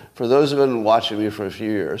 For those who have been watching me for a few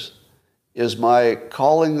years, is my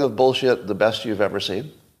calling of bullshit the best you've ever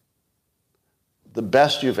seen? The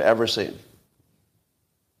best you've ever seen?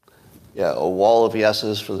 Yeah, a wall of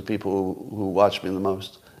yeses for the people who watch me the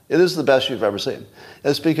most. It is the best you've ever seen.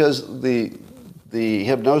 It's because the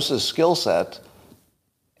hypnosis skill set,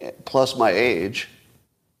 plus my age,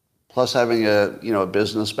 plus having a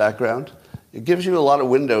business background, it gives you a lot of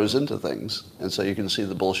windows into things, and so you can see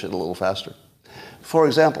the bullshit a little faster. For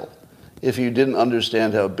example, if you didn't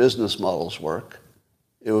understand how business models work,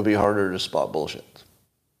 it would be harder to spot bullshit.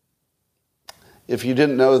 If you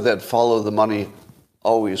didn't know that follow the money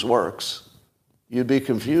always works, you'd be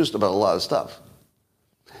confused about a lot of stuff.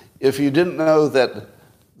 If you didn't know that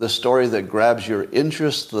the story that grabs your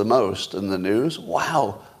interest the most in the news,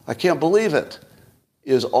 wow, I can't believe it,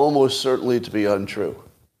 is almost certainly to be untrue.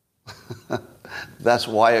 That's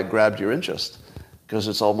why it grabbed your interest, because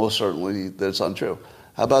it's almost certainly that it's untrue.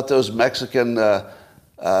 How about those Mexican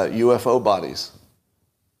UFO bodies?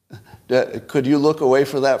 Could you look away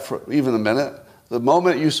for that for even a minute? The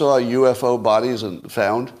moment you saw UFO bodies and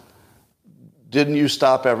found, didn't you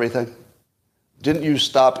stop everything? Didn't you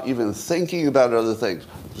stop even thinking about other things?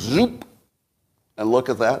 Zoop! And look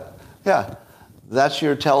at that. Yeah, that's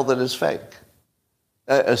your tell that it's fake.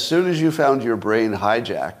 As soon as you found your brain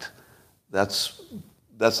hijacked, that's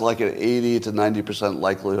like an 80 to 90%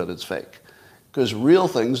 likelihood it's fake. Because real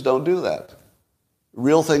things don't do that.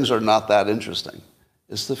 Real things are not that interesting.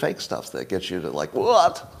 It's the fake stuff that gets you to like,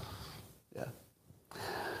 what? Yeah.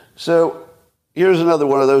 So here's another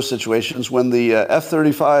one of those situations when the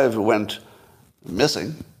F-35 went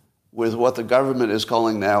missing with what the government is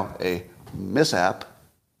calling now a mishap.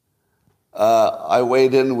 I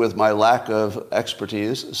weighed in with my lack of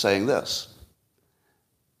expertise saying this.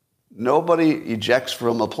 Nobody ejects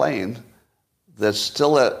from a plane that's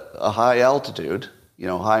still at a high altitude,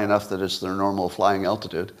 high enough that it's their normal flying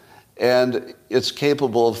altitude, and it's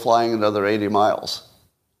capable of flying another 80 miles,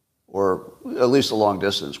 or at least a long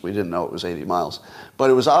distance. We didn't know it was 80 miles. But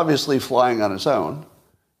it was obviously flying on its own,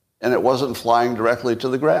 and it wasn't flying directly to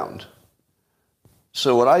the ground.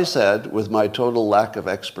 So what I said, with my total lack of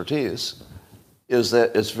expertise, is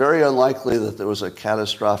that it's very unlikely that there was a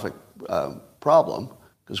catastrophic problem,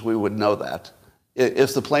 because we would know that.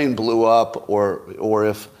 If the plane blew up, or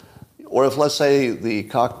if let's say the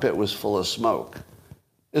cockpit was full of smoke,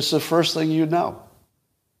 it's the first thing you'd know.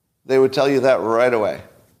 They would tell you that right away.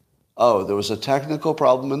 Oh, there was a technical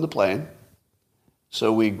problem in the plane,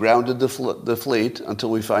 so we grounded the fleet until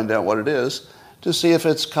we find out what it is to see if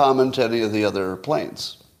it's common to any of the other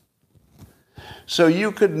planes. So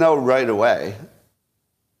you could know right away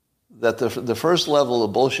that the first level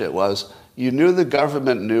of bullshit was you knew the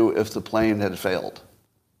government knew if the plane had failed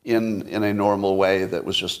in a normal way that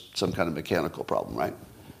was just some kind of mechanical problem, right?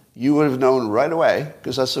 You would have known right away,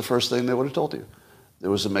 because that's the first thing they would have told you. There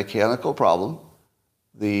was a mechanical problem.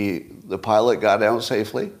 The pilot got out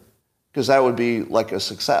safely, because that would be like a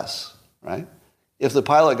success, right? If the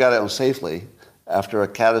pilot got out safely after a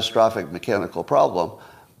catastrophic mechanical problem,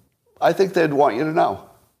 I think they'd want you to know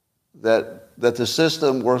that the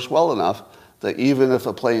system works well enough that even if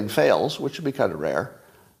a plane fails, which would be kind of rare,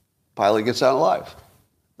 pilot gets out alive.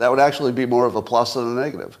 That would actually be more of a plus than a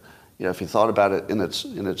negative. If you thought about it in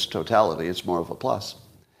its totality, it's more of a plus.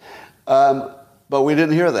 But we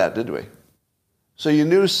didn't hear that, did we? So you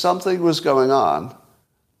knew something was going on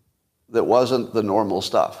that wasn't the normal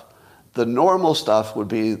stuff. The normal stuff would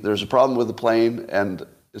be there's a problem with the plane and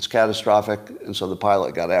it's catastrophic, and so the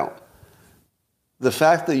pilot got out. The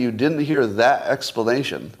fact that you didn't hear that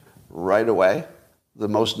explanation right away, the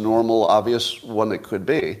most normal, obvious one it could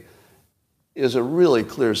be, is a really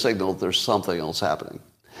clear signal that there's something else happening.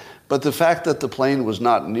 But the fact that the plane was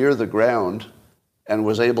not near the ground and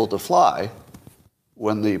was able to fly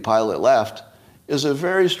when the pilot left is a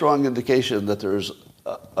very strong indication that there's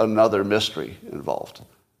another mystery involved.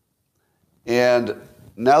 And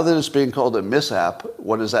now that it's being called a mishap,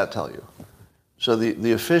 what does that tell you? So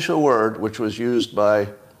the official word, which was used by,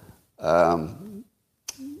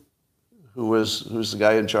 who's the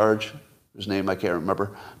guy in charge? Whose name I can't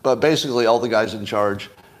remember. But basically all the guys in charge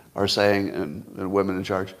are saying, and women in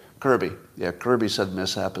charge, Kirby. Yeah, Kirby said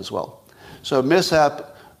mishap as well. So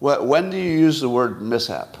mishap, when do you use the word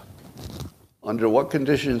mishap? Under what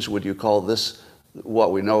conditions would you call this,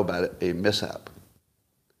 what we know about it, a mishap?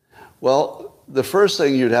 Well, the first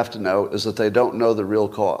thing you'd have to know is that they don't know the real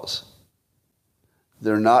cause.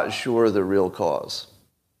 They're not sure the real cause.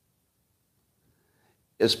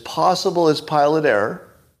 It's possible it's pilot error,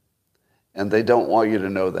 and they don't want you to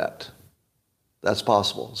know that. That's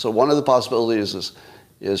possible. So one of the possibilities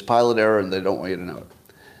is pilot error, and they don't want you to know it.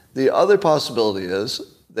 The other possibility is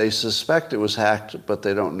they suspect it was hacked, but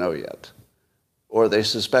they don't know yet. Or they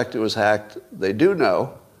suspect it was hacked, they do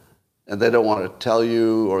know, and they don't want to tell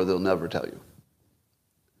you, or they'll never tell you.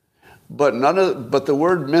 But the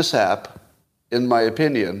word mishap, in my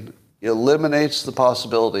opinion, eliminates the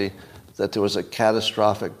possibility that there was a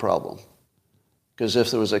catastrophic problem. Because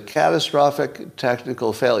if there was a catastrophic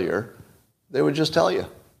technical failure, they would just tell you.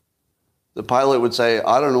 The pilot would say,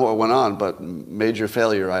 I don't know what went on, but major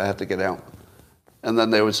failure, I had to get out. And then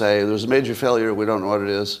they would say, there's a major failure, we don't know what it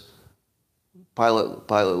is. Pilot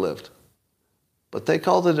lived. But they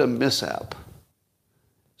called it a mishap.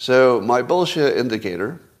 So my bullshit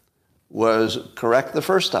indicator was correct the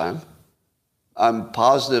first time. I'm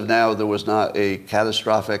positive now there was not a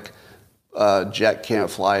catastrophic jet can't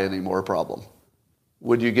fly anymore problem.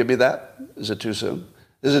 Would you give me that? Is it too soon?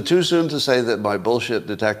 Is it too soon to say that my bullshit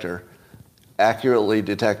detector accurately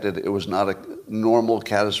detected it was not a normal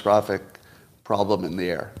catastrophic problem in the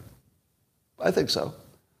air? I think so.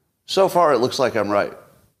 So far, it looks like I'm right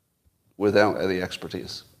without any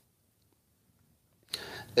expertise.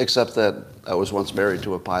 Except that I was once married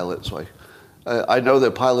to a pilot, so I know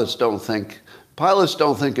that pilots don't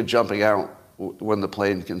think of jumping out when the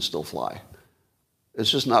plane can still fly. It's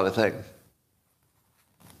just not a thing.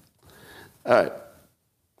 All right.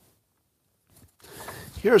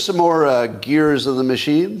 Here are some more gears of the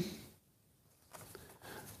machine.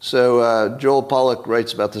 So Joel Pollack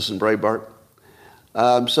writes about this in Breitbart.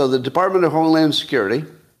 So the Department of Homeland Security,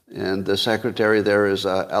 and the secretary there is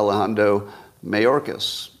Alejandro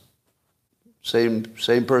Mayorkas, same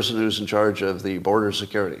person who's in charge of the border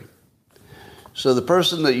security. So the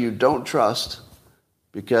person that you don't trust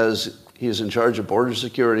because he's in charge of border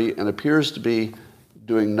security and appears to be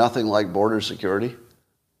doing nothing like border security,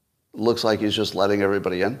 looks like he's just letting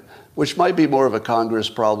everybody in, which might be more of a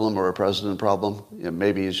Congress problem or a president problem.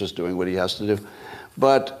 Maybe he's just doing what he has to do.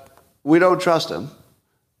 But we don't trust him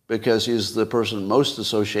because he's the person most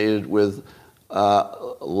associated with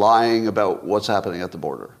lying about what's happening at the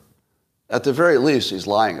border. At the very least, he's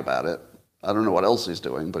lying about it. I don't know what else he's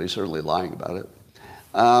doing, but he's certainly lying about it.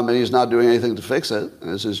 And he's not doing anything to fix it. And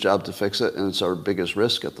it's his job to fix it, and it's our biggest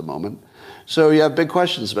risk at the moment. So you have big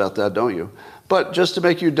questions about that, don't you? But just to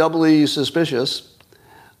make you doubly suspicious,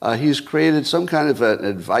 he's created some kind of an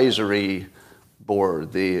advisory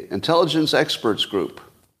board, the Intelligence Experts Group.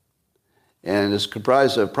 And it's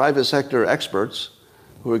comprised of private sector experts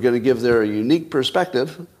who are going to give their unique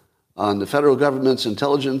perspective on the federal government's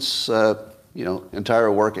intelligence,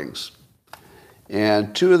 entire workings.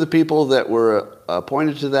 And two of the people that were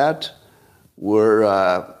appointed to that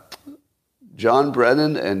were John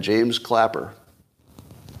Brennan and James Clapper.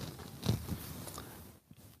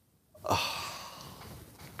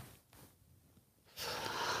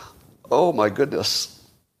 Oh my goodness.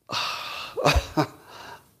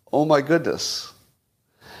 Oh my goodness.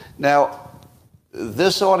 Now,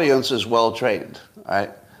 this audience is well trained,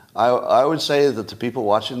 right? I would say that the people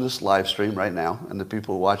watching this live stream right now and the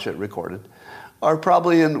people who watch it recorded are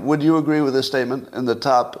probably in, would you agree with this statement, in the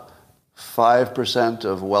top 5%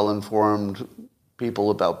 of well-informed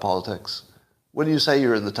people about politics? Wouldn't you say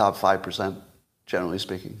you're in the top 5%, generally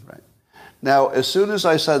speaking, right? Now, as soon as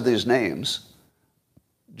I said these names,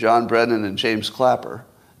 John Brennan and James Clapper,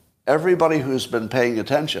 everybody who's been paying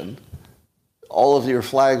attention, all of your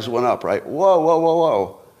flags went up, right? Whoa, whoa, whoa,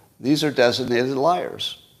 whoa. These are designated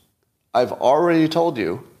liars. I've already told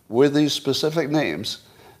you, with these specific names,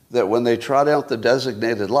 that when they trot out the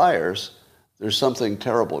designated liars, there's something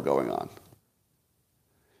terrible going on.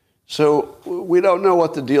 So we don't know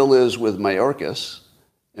what the deal is with Mayorkas,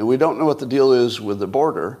 and we don't know what the deal is with the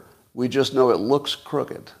border. We just know it looks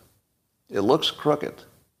crooked. It looks crooked.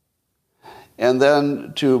 And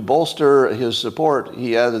then to bolster his support,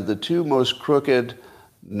 he added the two most crooked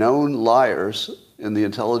known liars in the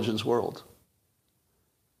intelligence world.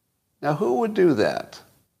 Now, who would do that?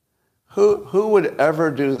 Who would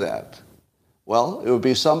ever do that? Well, it would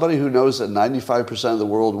be somebody who knows that 95% of the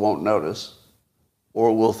world won't notice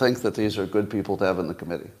or will think that these are good people to have in the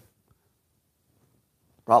committee.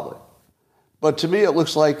 Probably. But to me, it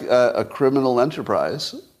looks like a criminal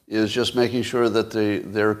enterprise is just making sure that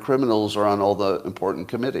their criminals are on all the important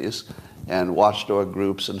committees and watchdog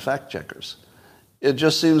groups and fact checkers. It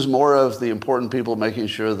just seems more of the important people making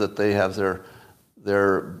sure that they have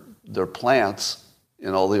their plants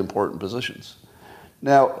in all the important positions.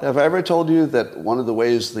 Now, have I ever told you that one of the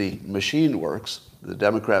ways the machine works, the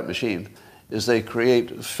Democrat machine, is they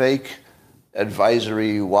create fake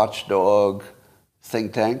advisory watchdog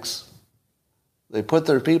think tanks? They put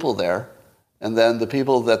their people there, and then the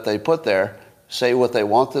people that they put there say what they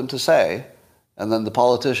want them to say, and then the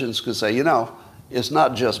politicians can say, it's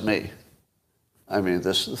not just me. I mean,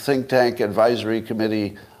 this think tank advisory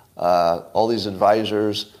committee, all these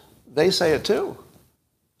advisors, they say it too.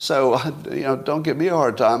 So, don't give me a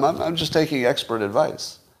hard time. I'm just taking expert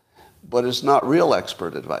advice. But it's not real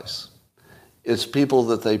expert advice. It's people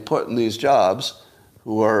that they put in these jobs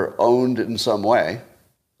who are owned in some way,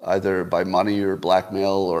 either by money or blackmail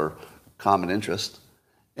or common interest.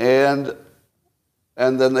 And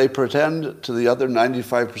then they pretend to the other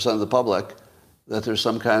 95% of the public that there's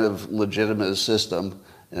some kind of legitimate system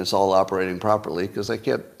and it's all operating properly because they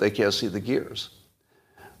can't see the gears.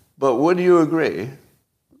 But would you agree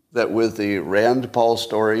that with the Rand Paul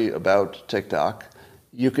story about TikTok,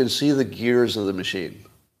 you can see the gears of the machine.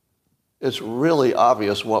 It's really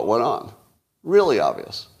obvious what went on. Really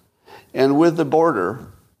obvious. And with the border,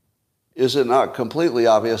 is it not completely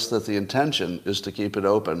obvious that the intention is to keep it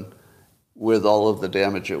open with all of the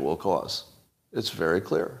damage it will cause? It's very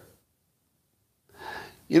clear.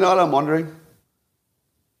 You know what I'm wondering?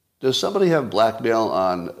 Does somebody have blackmail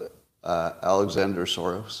on Alexander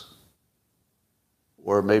Soros?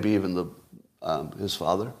 Or maybe even his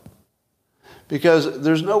father? Because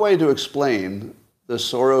there's no way to explain the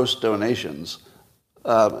Soros donations.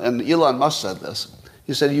 And Elon Musk said this.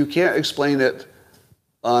 He said, you can't explain it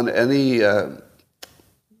on any,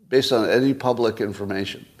 based on any public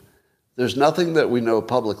information. There's nothing that we know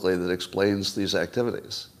publicly that explains these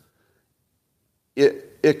activities.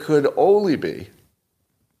 It could only be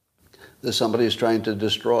that somebody is trying to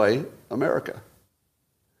destroy America.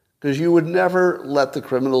 Because you would never let the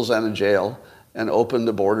criminals out of jail and open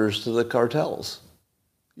the borders to the cartels.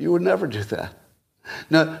 You would never do that.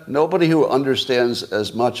 Now, nobody who understands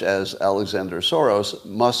as much as Alexander Soros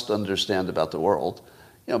must understand about the world.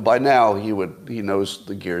 You know, by now he knows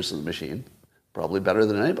the gears of the machine, probably better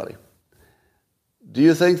than anybody. Do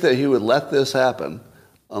you think that he would let this happen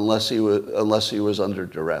unless he was under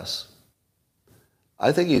duress?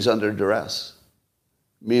 I think he's under duress,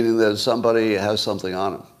 meaning that somebody has something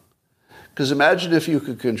on him. Because imagine if you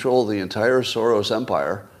could control the entire Soros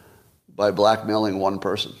empire by blackmailing one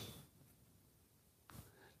person.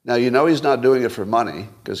 Now, you know he's not doing it for money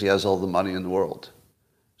because he has all the money in the world.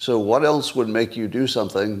 So what else would make you do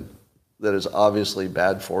something that is obviously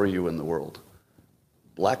bad for you in the world?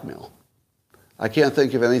 Blackmail. I can't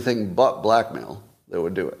think of anything but blackmail that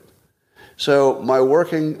would do it. So my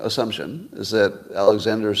working assumption is that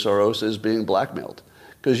Alexander Soros is being blackmailed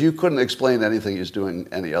because you couldn't explain anything he's doing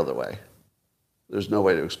any other way. There's no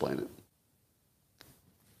way to explain it.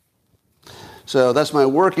 So that's my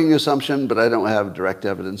working assumption, but I don't have direct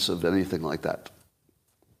evidence of anything like that.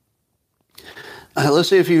 Let's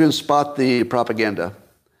see if you can spot the propaganda.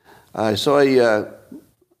 I saw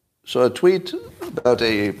a tweet about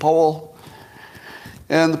a poll,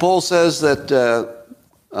 and the poll says that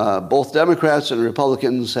both Democrats and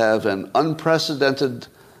Republicans have an unprecedented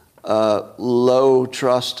low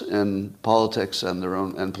trust in politics and their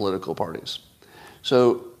own and political parties.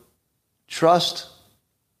 So trust,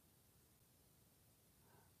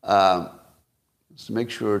 to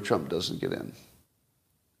make sure Trump doesn't get in.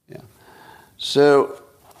 Yeah. So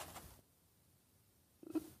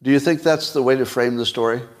do you think that's the way to frame the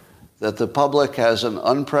story? That the public has an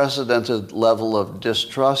unprecedented level of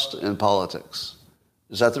distrust in politics?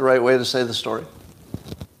 Is that the right way to say the story?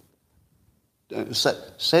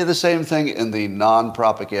 Say the same thing in the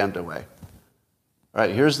non-propaganda way. All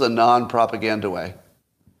right, here's the non-propaganda way.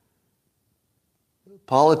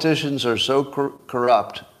 Politicians are so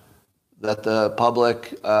corrupt that the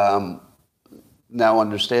public now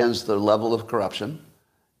understands the level of corruption,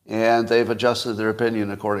 and they've adjusted their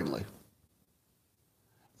opinion accordingly.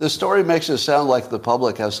 The story makes it sound like the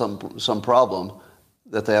public has some problem,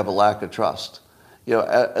 that they have a lack of trust. You know,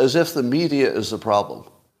 as if the media is the problem.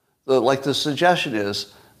 Like the suggestion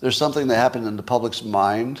is there's something that happened in the public's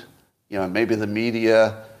mind. You know, maybe the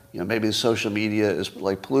media, you know, maybe social media is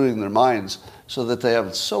like polluting their minds so that they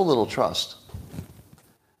have so little trust.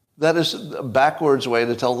 That is a backwards way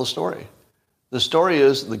to tell the story. The story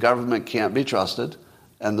is the government can't be trusted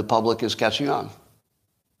and the public is catching on.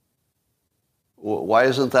 Why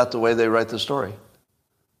isn't that the way they write the story?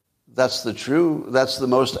 That's the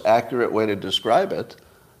most accurate way to describe it.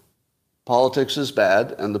 Politics is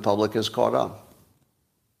bad and the public is caught on.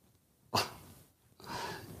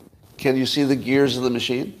 Can you see the gears of the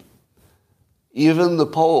machine? Even the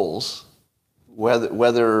polls, whether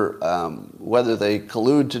they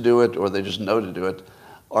collude to do it or they just know to do it,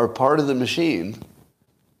 are part of the machine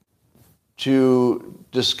to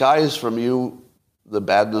disguise from you the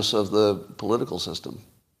badness of the political system.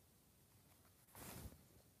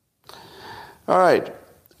 All right.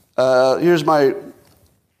 Here's my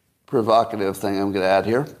provocative thing I'm going to add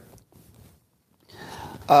here.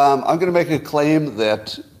 I'm going to make a claim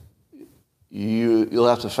that you'll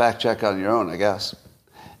have to fact check on your own, I guess.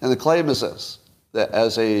 And the claim is this, that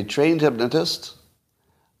as a trained hypnotist,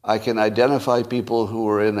 I can identify people who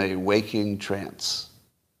are in a waking trance.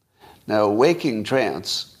 Now, waking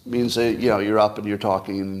trance means that, you know, you're up and you're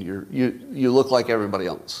talking and you look like everybody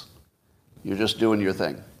else. You're just doing your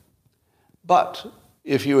thing. But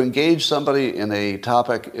if you engage somebody in a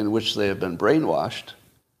topic in which they have been brainwashed,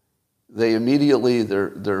 they immediately,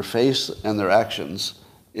 their face and their actions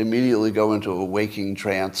immediately go into a waking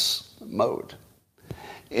trance mode.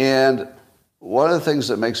 And one of the things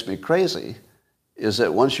that makes me crazy is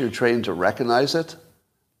that once you're trained to recognize it,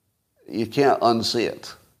 you can't unsee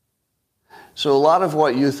it. So a lot of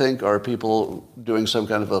what you think are people doing some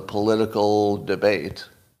kind of a political debate,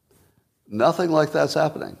 nothing like that's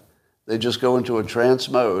happening. They just go into a trance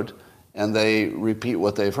mode and they repeat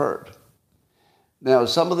what they've heard. Now,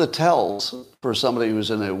 some of the tells for somebody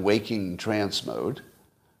who's in a waking trance mode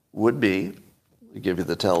would be, I give you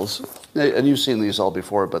the tells, and you've seen these all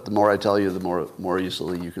before, but the more I tell you, the more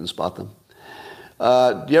easily you can spot them.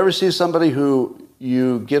 Do you ever see somebody who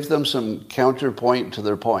you give them some counterpoint to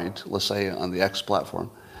their point, let's say on the X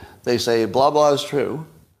platform, they say blah, blah is true,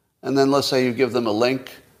 and then let's say you give them a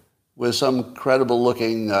link with some credible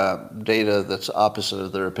looking data that's opposite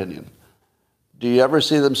of their opinion. Do you ever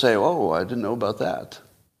see them say, oh, I didn't know about that?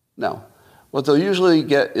 No. What they'll usually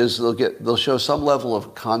get is they'll show some level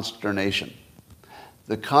of consternation.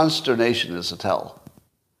 The consternation is a tell.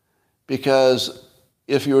 Because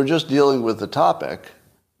if you were just dealing with the topic,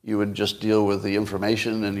 you would just deal with the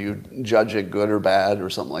information and you judge it good or bad or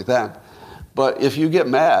something like that. But if you get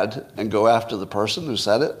mad and go after the person who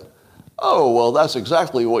said it, oh, well, that's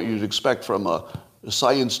exactly what you'd expect from a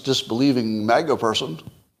science disbelieving MAGA person,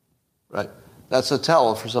 right? That's a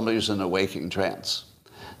tell for somebody who's in a waking trance.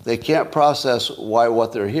 They can't process why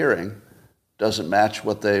what they're hearing doesn't match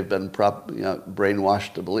what they've been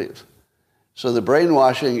brainwashed to believe. So the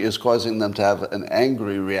brainwashing is causing them to have an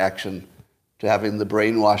angry reaction to having the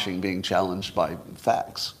brainwashing being challenged by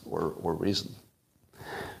facts or reason.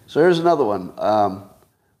 So here's another one.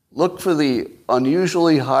 Look for the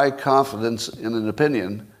unusually high confidence in an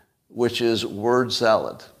opinion, which is word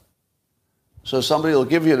salad. So somebody will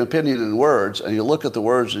give you an opinion in words, and you'll look at the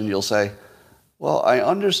words and you'll say, well, I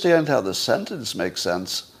understand how the sentence makes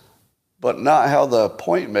sense, but not how the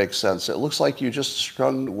point makes sense. It looks like you just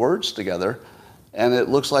strung words together, and it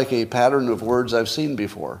looks like a pattern of words I've seen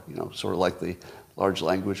before, sort of like the large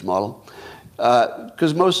language model.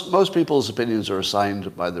 Because most people's opinions are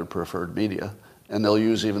assigned by their preferred media, and they'll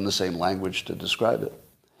use even the same language to describe it.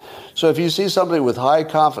 So if you see somebody with high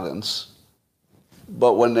confidence,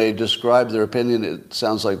 but when they describe their opinion, it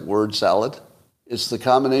sounds like word salad, it's the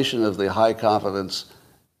combination of the high confidence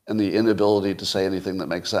and the inability to say anything that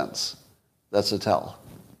makes sense. That's a tell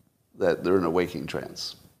that they're in a waking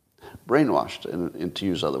trance. Brainwashed, to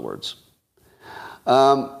use other words.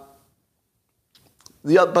 But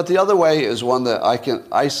the other way is one that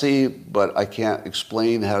I see, but I can't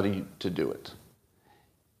explain how to do it.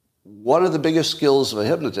 One of the biggest skills of a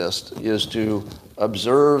hypnotist is to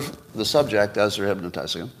observe the subject as they're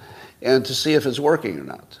hypnotizing them and to see if it's working or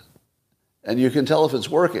not. And you can tell if it's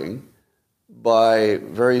working by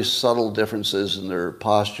very subtle differences in their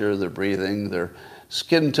posture, their breathing, their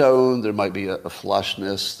skin tone. There might be a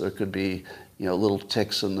flushness. There could be little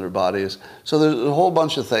tics in their bodies. So there's a whole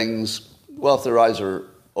bunch of things. Well, if their eyes are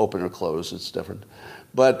open or closed, it's different.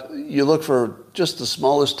 But you look for just the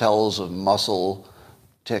smallest tells of muscle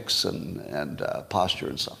tics and posture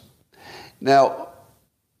and stuff. Now,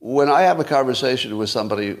 when I have a conversation with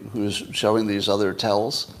somebody who's showing these other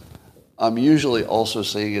tells, I'm usually also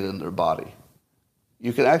seeing it in their body.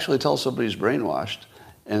 You can actually tell somebody's brainwashed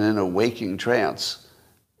and in a waking trance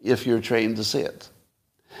if you're trained to see it.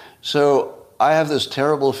 So I have this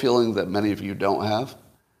terrible feeling that many of you don't have,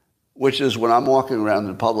 which is when I'm walking around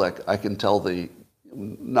in public, I can tell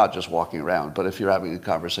not just walking around, but if you're having a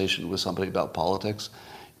conversation with somebody about politics,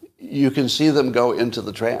 you can see them go into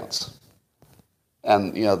the trance.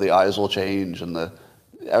 And, the eyes will change and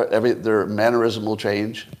their mannerism will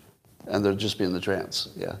change and they'll just be in the trance.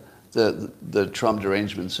 Yeah. The Trump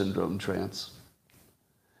derangement syndrome trance.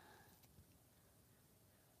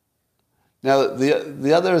 Now,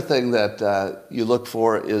 the other thing that you look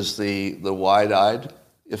for is the wide-eyed.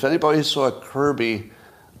 If anybody saw Kirby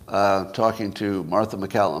talking to Martha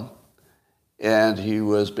McCallum, and he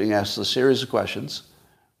was being asked a series of questions,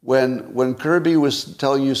 when Kirby was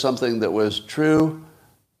telling you something that was true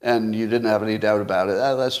and you didn't have any doubt about it,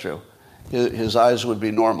 that's true, his eyes would be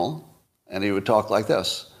normal, and he would talk like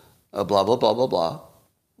this, blah, blah, blah, blah, blah,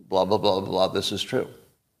 blah, blah, blah, blah, this is true.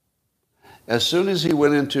 As soon as he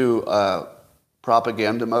went into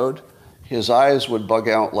propaganda mode, his eyes would bug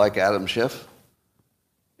out like Adam Schiff.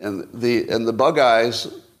 And the bug eyes,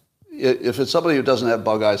 if it's somebody who doesn't have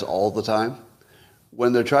bug eyes all the time,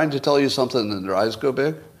 when they're trying to tell you something and their eyes go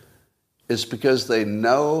big, it's because they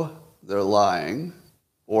know they're lying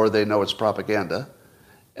or they know it's propaganda,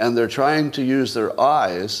 and they're trying to use their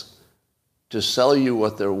eyes to sell you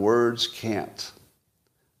what their words can't,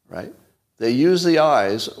 right? They use the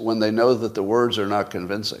eyes when they know that the words are not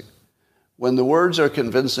convincing. When the words are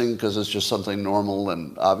convincing because it's just something normal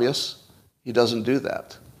and obvious, he doesn't do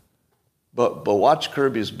that. But watch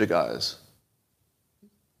Kirby's big eyes.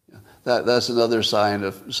 That's another sign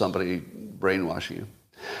of somebody brainwashing you.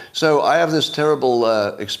 So I have this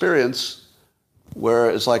terrible experience where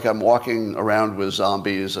it's like I'm walking around with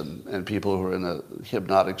zombies and people who are in a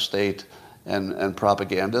hypnotic state and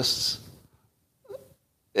propagandists.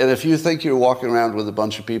 And if you think you're walking around with a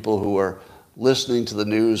bunch of people who are listening to the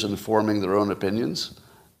news and forming their own opinions,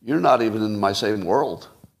 you're not even in my same world.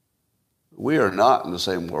 We are not in the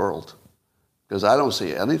same world. Because I don't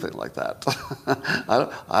see anything like that.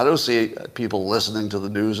 I don't see people listening to the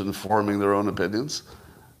news and forming their own opinions.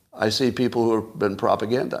 I see people who have been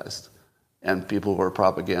propagandized and people who are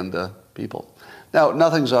propaganda people. Now,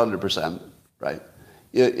 nothing's 100%, right?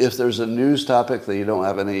 If there's a news topic that you don't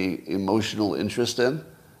have any emotional interest in,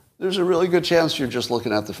 there's a really good chance you're just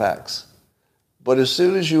looking at the facts. But as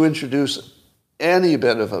soon as you introduce any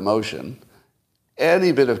bit of emotion,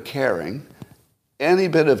 any bit of caring, any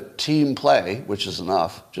bit of team play, which is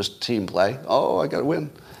enough, just team play, oh, I got to win,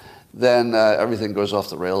 then everything goes off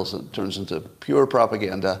the rails and turns into pure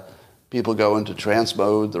propaganda. People go into trance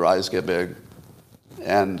mode, their eyes get big,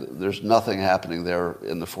 and there's nothing happening there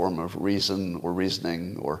in the form of reason or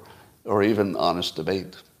reasoning or even honest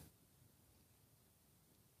debate.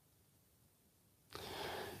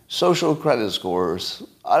 Social credit scores.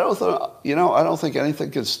 I don't think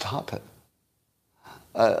anything can stop it.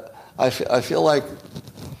 I feel like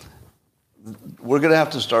we're going to have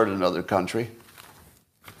to start another country.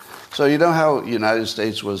 So you know how the United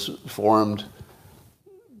States was formed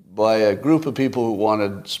by a group of people who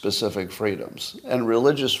wanted specific freedoms. And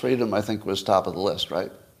religious freedom, I think, was top of the list,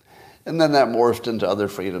 right? And then that morphed into other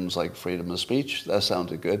freedoms like freedom of speech. That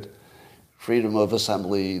sounded good. Freedom of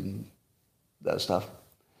assembly, that stuff.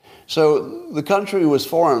 So the country was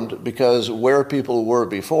formed because where people were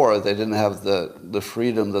before, they didn't have the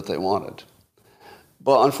freedom that they wanted.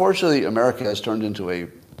 But unfortunately, America has turned into a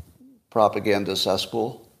propaganda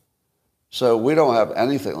cesspool. So we don't have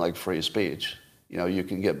anything like free speech. You know, you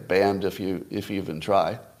can get banned if you even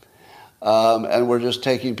try. And we're just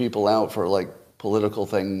taking people out for like political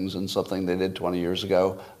things and something they did 20 years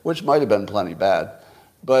ago, which might have been plenty bad.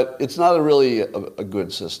 But it's not really a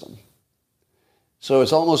good system. So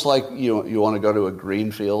it's almost like you want to go to a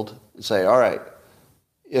green field and say, all right,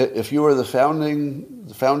 if you were the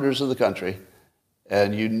founders of the country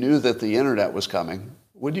and you knew that the internet was coming,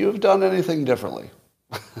 would you have done anything differently?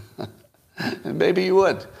 And maybe you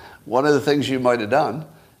would. One of the things you might have done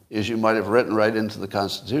is you might have written right into the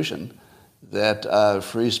Constitution that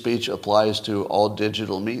free speech applies to all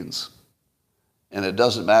digital means. And it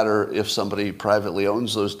doesn't matter if somebody privately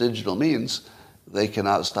owns those digital means, they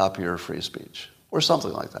cannot stop your free speech. Or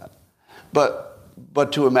something like that.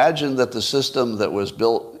 But to imagine that the system that was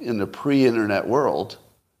built in the pre-internet world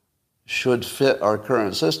should fit our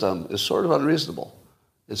current system is sort of unreasonable.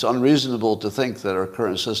 It's unreasonable to think that our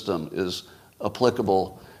current system is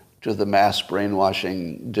applicable to the mass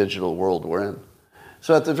brainwashing digital world we're in.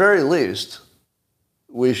 So at the very least,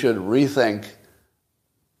 we should rethink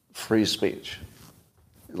free speech.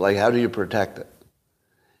 Like, how do you protect it?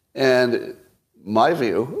 And my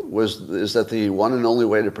view is that the one and only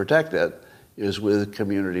way to protect it is with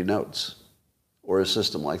community notes or a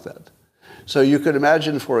system like that. So you could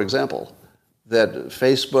imagine, for example, that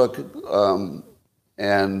Facebook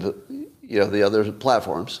and the other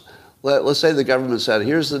platforms, let's say the government said,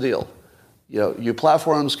 here's the deal. You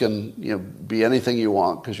platforms can be anything you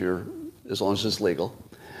want because as long as it's legal.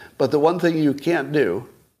 But the one thing you can't do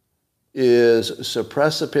is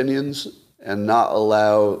suppress opinions and not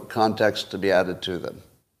allow context to be added to them.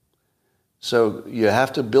 So you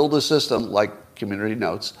have to build a system like community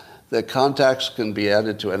notes that context can be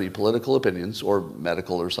added to any political opinions or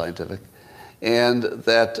medical or scientific, and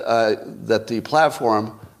that the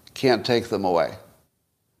platform can't take them away.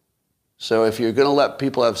 So if you're going to let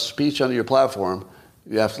people have speech on your platform,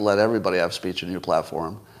 you have to let everybody have speech on your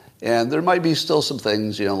platform. And there might be still some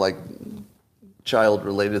things, like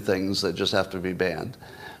child-related things that just have to be banned.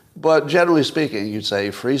 But generally speaking, you'd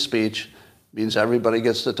say free speech means everybody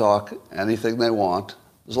gets to talk anything they want,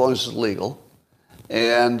 as long as it's legal.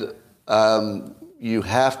 And you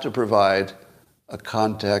have to provide a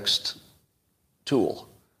context tool,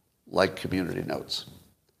 like community notes.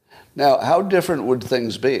 Now, how different would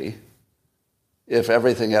things be if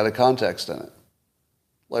everything had a context in it?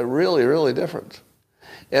 Like really, really different.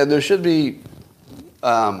 And there should be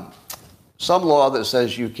some law that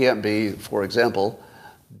says you can't be, for example,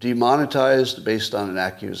 demonetized based on an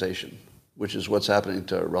accusation, which is what's happening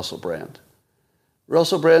to Russell Brand.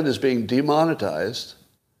 Russell Brand is being demonetized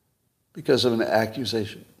because of an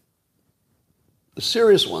accusation. The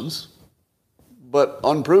serious ones, but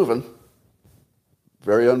unproven,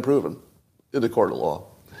 very unproven in the court of law.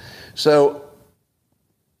 So,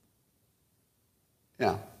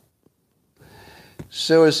 yeah.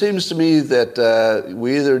 So it seems to me that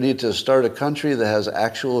we either need to start a country that has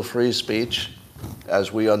actual free speech,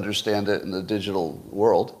 as we understand it in the digital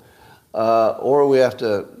world, or we have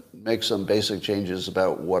to make some basic changes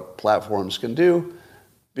about what platforms can do,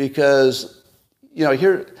 because, you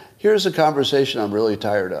know, here's a conversation I'm really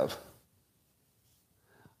tired of.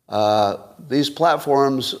 These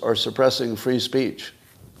platforms are suppressing free speech.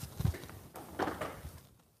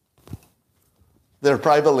 They're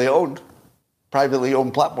privately owned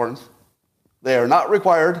platforms. They are not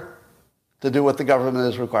required to do what the government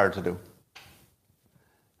is required to do.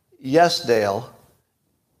 Yes, Dale,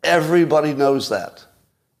 everybody knows that.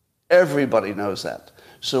 Everybody knows that.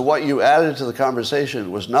 So what you added to the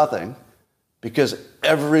conversation was nothing, because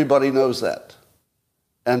everybody knows that.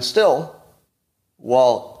 And still,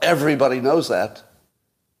 while everybody knows that,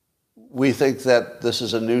 we think that this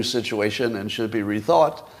is a new situation and should be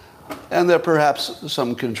rethought, and that perhaps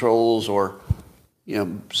some controls or, you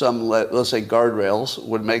know, some, let's say, guardrails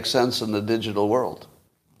would make sense in the digital world.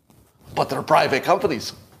 But they're private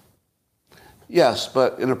companies. Yes,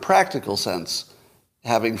 but in a practical sense,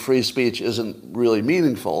 having free speech isn't really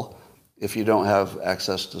meaningful if you don't have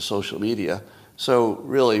access to social media. So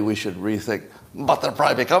really, we should rethink, but they're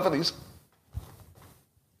private companies.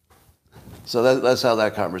 So that's how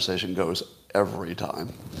that conversation goes every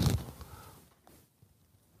time.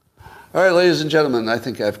 All right, ladies and gentlemen, I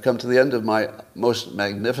think I've come to the end of my most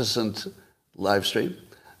magnificent live stream.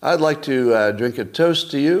 I'd like to drink a toast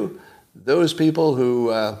to you, those people who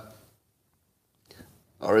are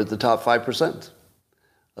at the top 5%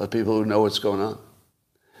 of people who know what's going on.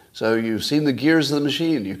 So you've seen the gears of the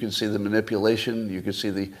machine. You can see the manipulation. You can see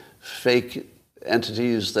the fake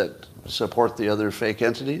entities that support the other fake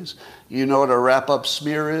entities. You know what a wrap-up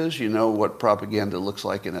smear is. You know what propaganda looks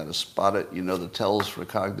like and how to spot it. You know the tells for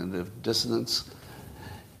cognitive dissonance.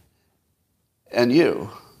 And you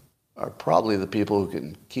are probably the people who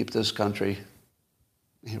can keep this country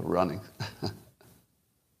running.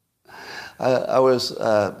 I was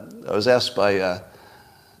asked by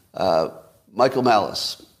Michael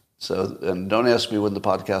Malice. So, and don't ask me when the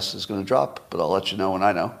podcast is going to drop, but I'll let you know when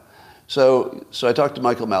I know. So I talked to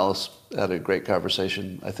Michael Malice, had a great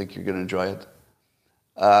conversation. I think you're going to enjoy it.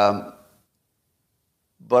 But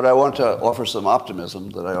I want to offer some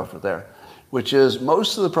optimism that I offer there, which is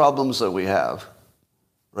most of the problems that we have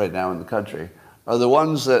right now in the country are the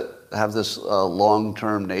ones that have this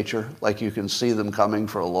long-term nature, like you can see them coming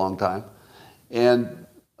for a long time. And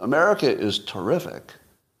America is terrific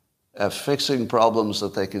at fixing problems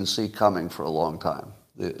that they can see coming for a long time.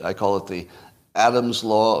 I call it the Adam's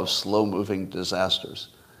law of slow-moving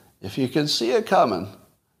disasters. If you can see it coming,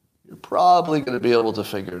 you're probably going to be able to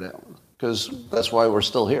figure it out, because that's why we're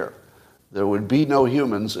still here. There would be no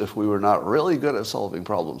humans if we were not really good at solving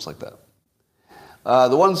problems like that.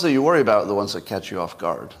 The ones that you worry about are the ones that catch you off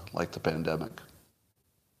guard, like the pandemic.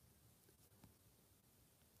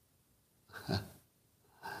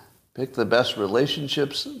 Pick the best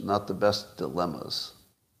relationships, not the best dilemmas.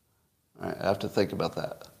 All right, I have to think about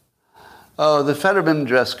that. Oh, the Fetterman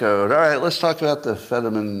dress code. All right, let's talk about the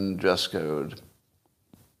Fetterman dress code.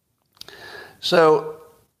 So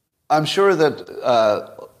I'm sure that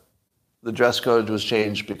the dress code was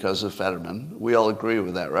changed because of Fetterman. We all agree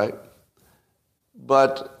with that, right?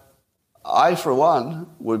 But I, for one,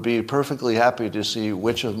 would be perfectly happy to see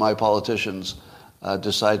which of my politicians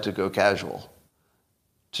decide to go casual.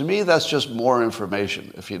 To me, that's just more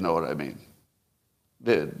information, if you know what I mean.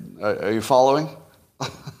 Are you following?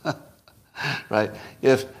 Right?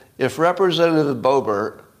 If Representative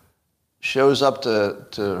Boebert shows up to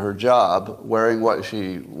her job wearing what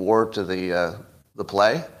she wore to the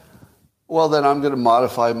play, well, then I'm going to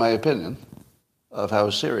modify my opinion of how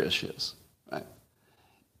serious she is. Right?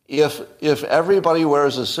 If everybody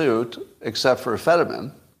wears a suit except for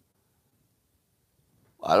Fetterman,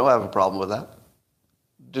 I don't have a problem with that.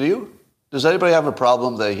 Do you? Does anybody have a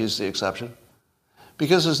problem that he's the exception?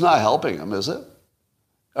 Because it's not helping him, is it?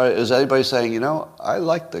 Or is anybody saying, you know, I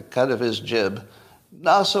like the cut of his jib,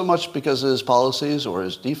 not so much because of his policies or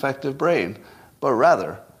his defective brain, but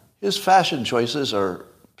rather his fashion choices are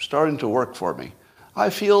starting to work for me. I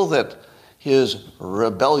feel that his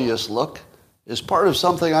rebellious look is part of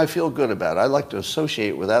something I feel good about. I like to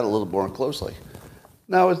associate with that a little more closely.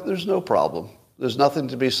 Now, there's no problem. There's nothing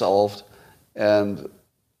to be solved. And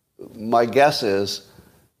my guess is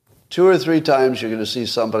 2 or 3 times you're going to see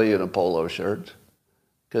somebody in a polo shirt.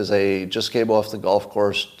 because they just came off the golf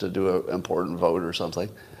course to do an important vote or something.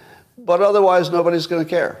 But otherwise, nobody's going to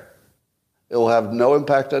care. It will have no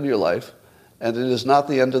impact on your life, and it is not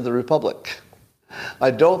the end of the republic.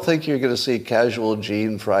 I don't think you're going to see casual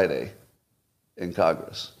Gene Friday in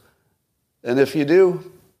Congress. And if you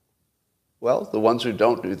do, well, the ones who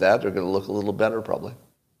don't do that are going to look a little better probably.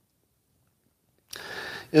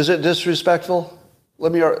 Is it disrespectful?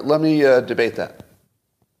 Let me debate that.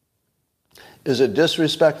 Is it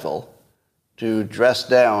disrespectful to dress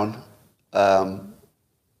down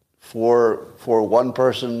for one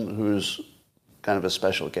person who's kind of a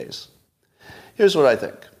special case? Here's what I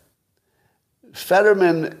think.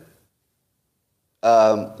 Fetterman,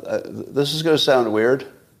 this is going to sound weird,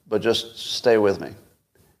 but just stay with me.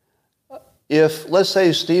 If, let's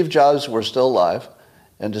say, Steve Jobs were still alive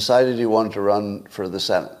and decided he wanted to run for the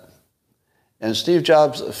Senate, and Steve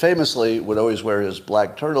Jobs famously would always wear his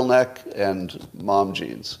black turtleneck and mom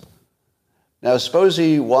jeans. Now, suppose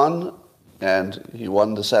he won, and he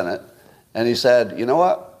won the Senate, and he said, you know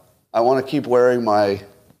what? I want to keep wearing my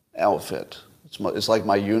outfit. It's like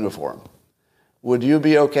my uniform. Would you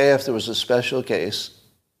be okay if there was a special case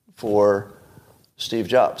for Steve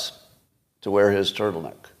Jobs to wear his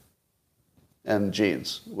turtleneck and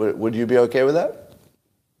jeans? Would you be okay with that?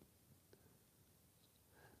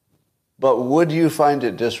 But would you find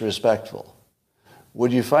it disrespectful?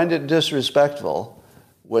 Would you find it disrespectful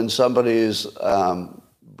when somebody's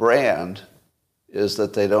brand is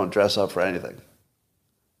that they don't dress up for anything?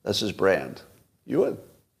 That's his brand. You would?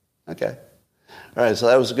 Okay. All right, so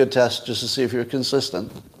that was a good test just to see if you're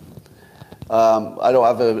consistent. I don't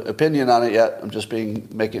have an opinion on it yet. I'm just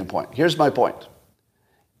making a point. Here's my point.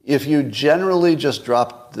 If you generally just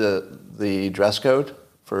dropped the dress code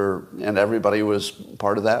and everybody was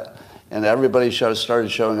part of that, and everybody started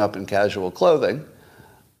showing up in casual clothing,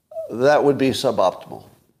 that would be suboptimal.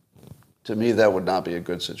 To me, that would not be a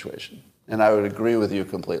good situation. And I would agree with you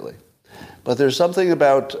completely. But there's something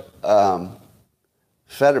about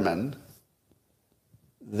Fetterman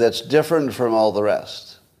that's different from all the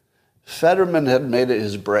rest. Fetterman had made it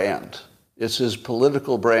his brand. It's his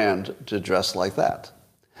political brand to dress like that.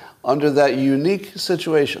 Under that unique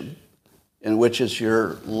situation in which it's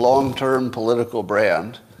your long-term political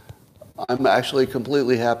brand, I'm actually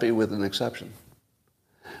completely happy with an exception.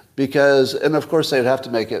 Because, and of course they'd have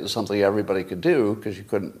to make it something everybody could do, because you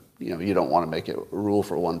couldn't, you don't want to make it a rule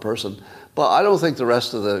for one person. But I don't think the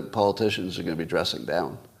rest of the politicians are going to be dressing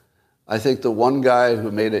down. I think the one guy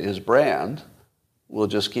who made it his brand will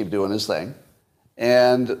just keep doing his thing.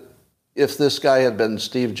 And if this guy had been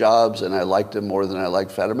Steve Jobs and I liked him more than I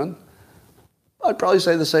liked Fetterman, I'd probably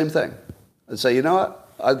say the same thing. I'd say, you know what?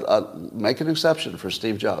 I'd make an exception for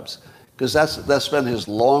Steve Jobs, because that's been his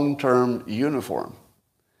long-term uniform.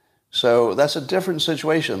 So that's a different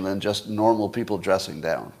situation than just normal people dressing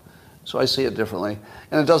down. So I see it differently.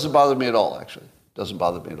 And it doesn't bother me at all, actually. It doesn't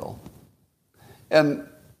bother me at all. And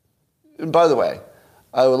by the way,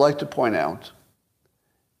 I would like to point out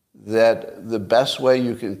that the best way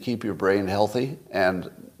you can keep your brain healthy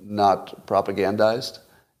and not propagandized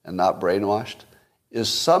and not brainwashed is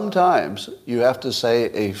sometimes you have to say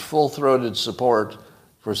a full-throated support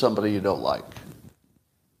for somebody you don't like.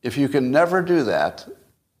 If you can never do that,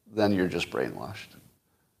 then you're just brainwashed,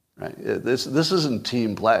 right? This isn't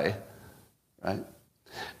team play, right?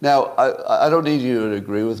 Now, I don't need you to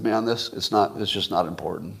agree with me on this. It's just not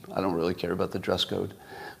important. I don't really care about the dress code.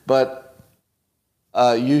 But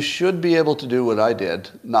you should be able to do what I did,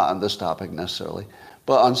 not on this topic necessarily,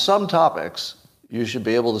 but on some topics, you should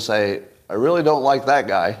be able to say, I really don't like that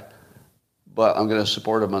guy, but I'm going to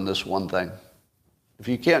support him on this one thing. If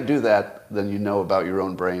you can't do that, then you know about your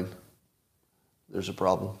own brain. There's a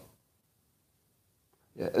problem.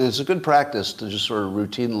 Yeah, and it's a good practice to just sort of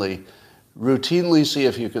routinely see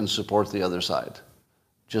if you can support the other side.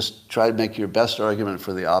 Just try to make your best argument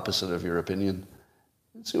for the opposite of your opinion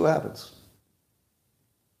and see what happens.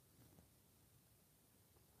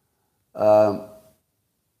 The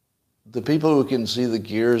people who can see the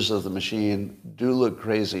gears of the machine do look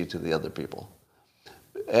crazy to the other people.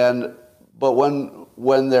 But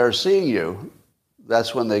when they're seeing you,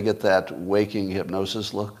 that's when they get that waking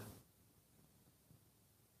hypnosis look.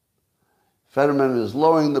 Fetterman is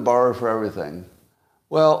lowering the bar for everything.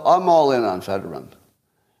 Well, I'm all in on Fetterman.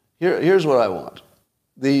 Here's what I want.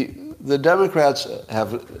 The Democrats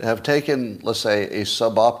have taken, let's say, a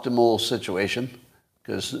suboptimal situation,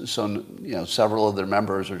 because several of their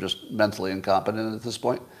members are just mentally incompetent at this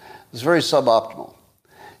point. It's very suboptimal.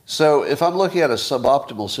 So if I'm looking at a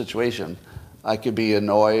suboptimal situation, I could be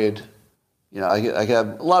annoyed. I could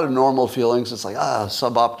have a lot of normal feelings. It's like,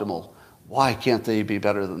 suboptimal. Why can't they be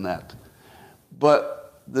better than that?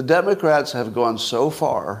 But the Democrats have gone so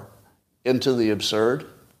far into the absurd,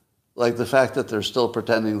 like the fact that they're still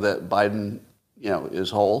pretending that Biden, is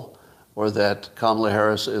whole, or that Kamala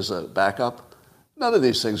Harris is a backup. None of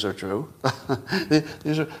these things are true.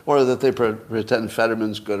 Or that they pretend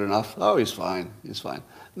Fetterman's good enough. Oh, he's fine. He's fine.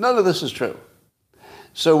 None of this is true.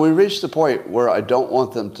 So we reached the point where I don't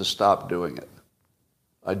want them to stop doing it.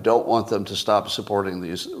 I don't want them to stop supporting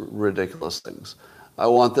these ridiculous things. I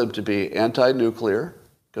want them to be anti-nuclear,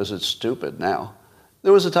 because it's stupid now.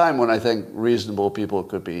 There was a time when I think reasonable people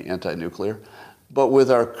could be anti-nuclear. But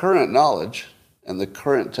with our current knowledge and the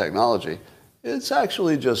current technology, it's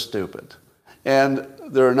actually just stupid. And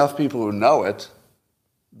there are enough people who know it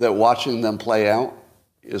that watching them play out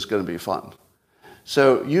is going to be fun.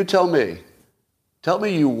 So you tell me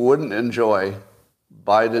you wouldn't enjoy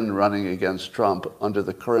Biden running against Trump under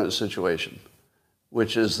the current situation,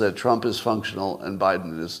 which is that Trump is functional and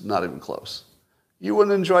Biden is not even close. You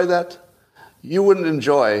wouldn't enjoy that? You wouldn't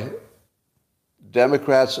enjoy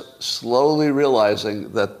Democrats slowly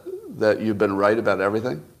realizing that you've been right about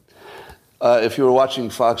everything? If you were watching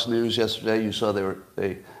Fox News yesterday, you saw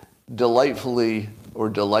they delightfully or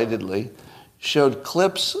delightedly showed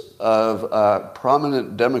clips of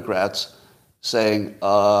prominent Democrats saying,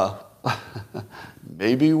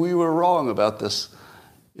 maybe we were wrong about this,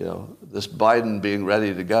 this Biden being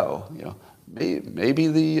ready to go.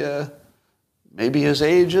 Maybe his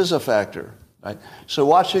age is a factor, right? So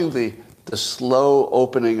watching the slow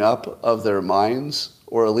opening up of their minds,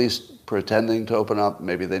 or at least pretending to open up,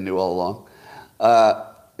 maybe they knew all along,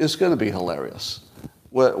 is going to be hilarious.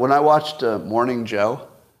 When I watched Morning Joe,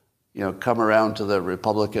 come around to the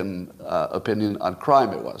Republican opinion on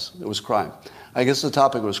crime, it was crime. I guess the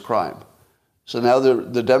topic was crime. So now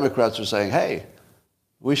the Democrats are saying, hey,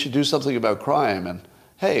 we should do something about crime, and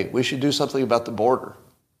hey, we should do something about the border.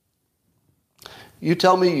 You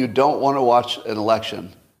tell me you don't want to watch an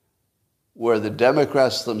election where the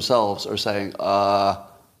Democrats themselves are saying,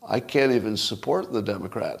 I can't even support the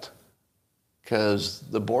Democrat because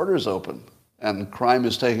the border's open and crime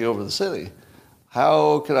is taking over the city.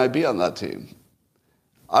 How can I be on that team?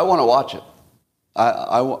 I want to watch it.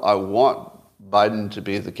 I want Biden to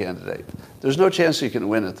be the candidate. There's no chance he can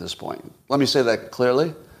win at this point. Let me say that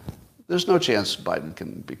clearly. There's no chance Biden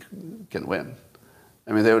can win.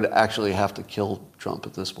 I mean, they would actually have to kill Trump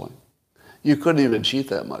at this point. You couldn't even cheat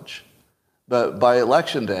that much. But by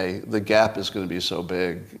election day, the gap is going to be so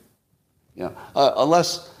big.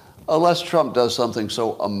 Unless Trump does something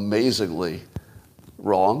so amazingly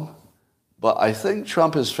wrong. But I think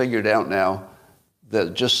Trump has figured out now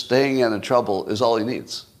that just staying out of trouble is all he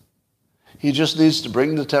needs. He just needs to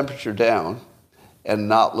bring the temperature down and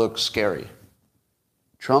not look scary.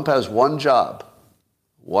 Trump has one job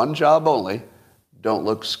only. Don't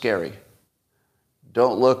look scary.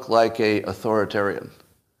 Don't look like an authoritarian.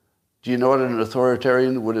 Do you know what an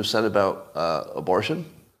authoritarian would have said about abortion?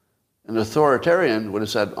 An authoritarian would have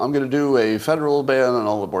said, I'm going to do a federal ban on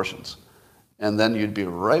all abortions. And then you'd be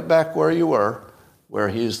right back where you were, where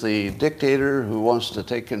he's the dictator who wants to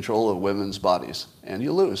take control of women's bodies. And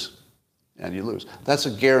you lose. And you lose. That's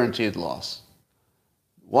a guaranteed loss.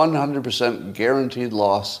 100% guaranteed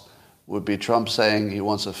loss would be Trump saying he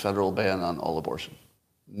wants a federal ban on all abortion.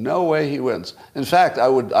 No way he wins. In fact, I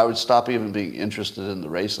would stop even being interested in the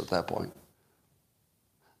race at that point.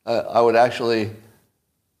 I would actually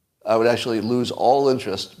lose all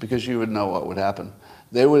interest because you would know what would happen.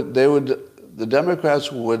 The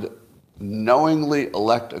Democrats would knowingly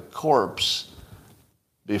elect a corpse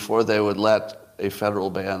before they would let a federal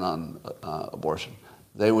ban on abortion.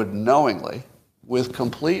 They would knowingly, with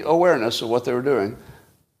complete awareness of what they were doing,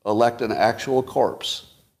 elect an actual corpse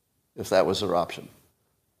if that was their option.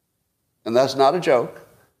 And that's not a joke.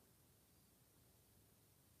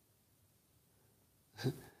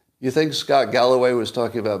 You think Scott Galloway was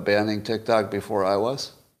talking about banning TikTok before I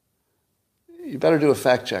was? You better do a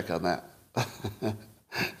fact check on that.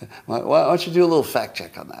 Why don't you do a little fact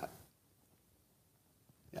check on that?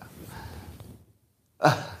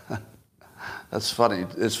 Yeah. That's funny.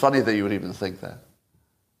 It's funny that you would even think that.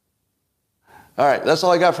 All right, that's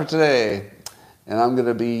all I got for today. And I'm going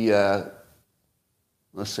to be,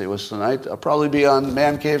 let's see, what's tonight? I'll probably be on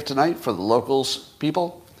Man Cave tonight for the locals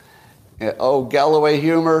people. Galloway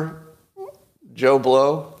humor. Joe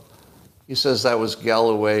Blow. He says that was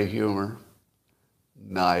Galloway humor.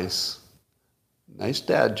 Nice. Nice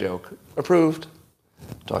dad joke. Approved.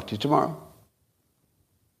 Talk to you tomorrow.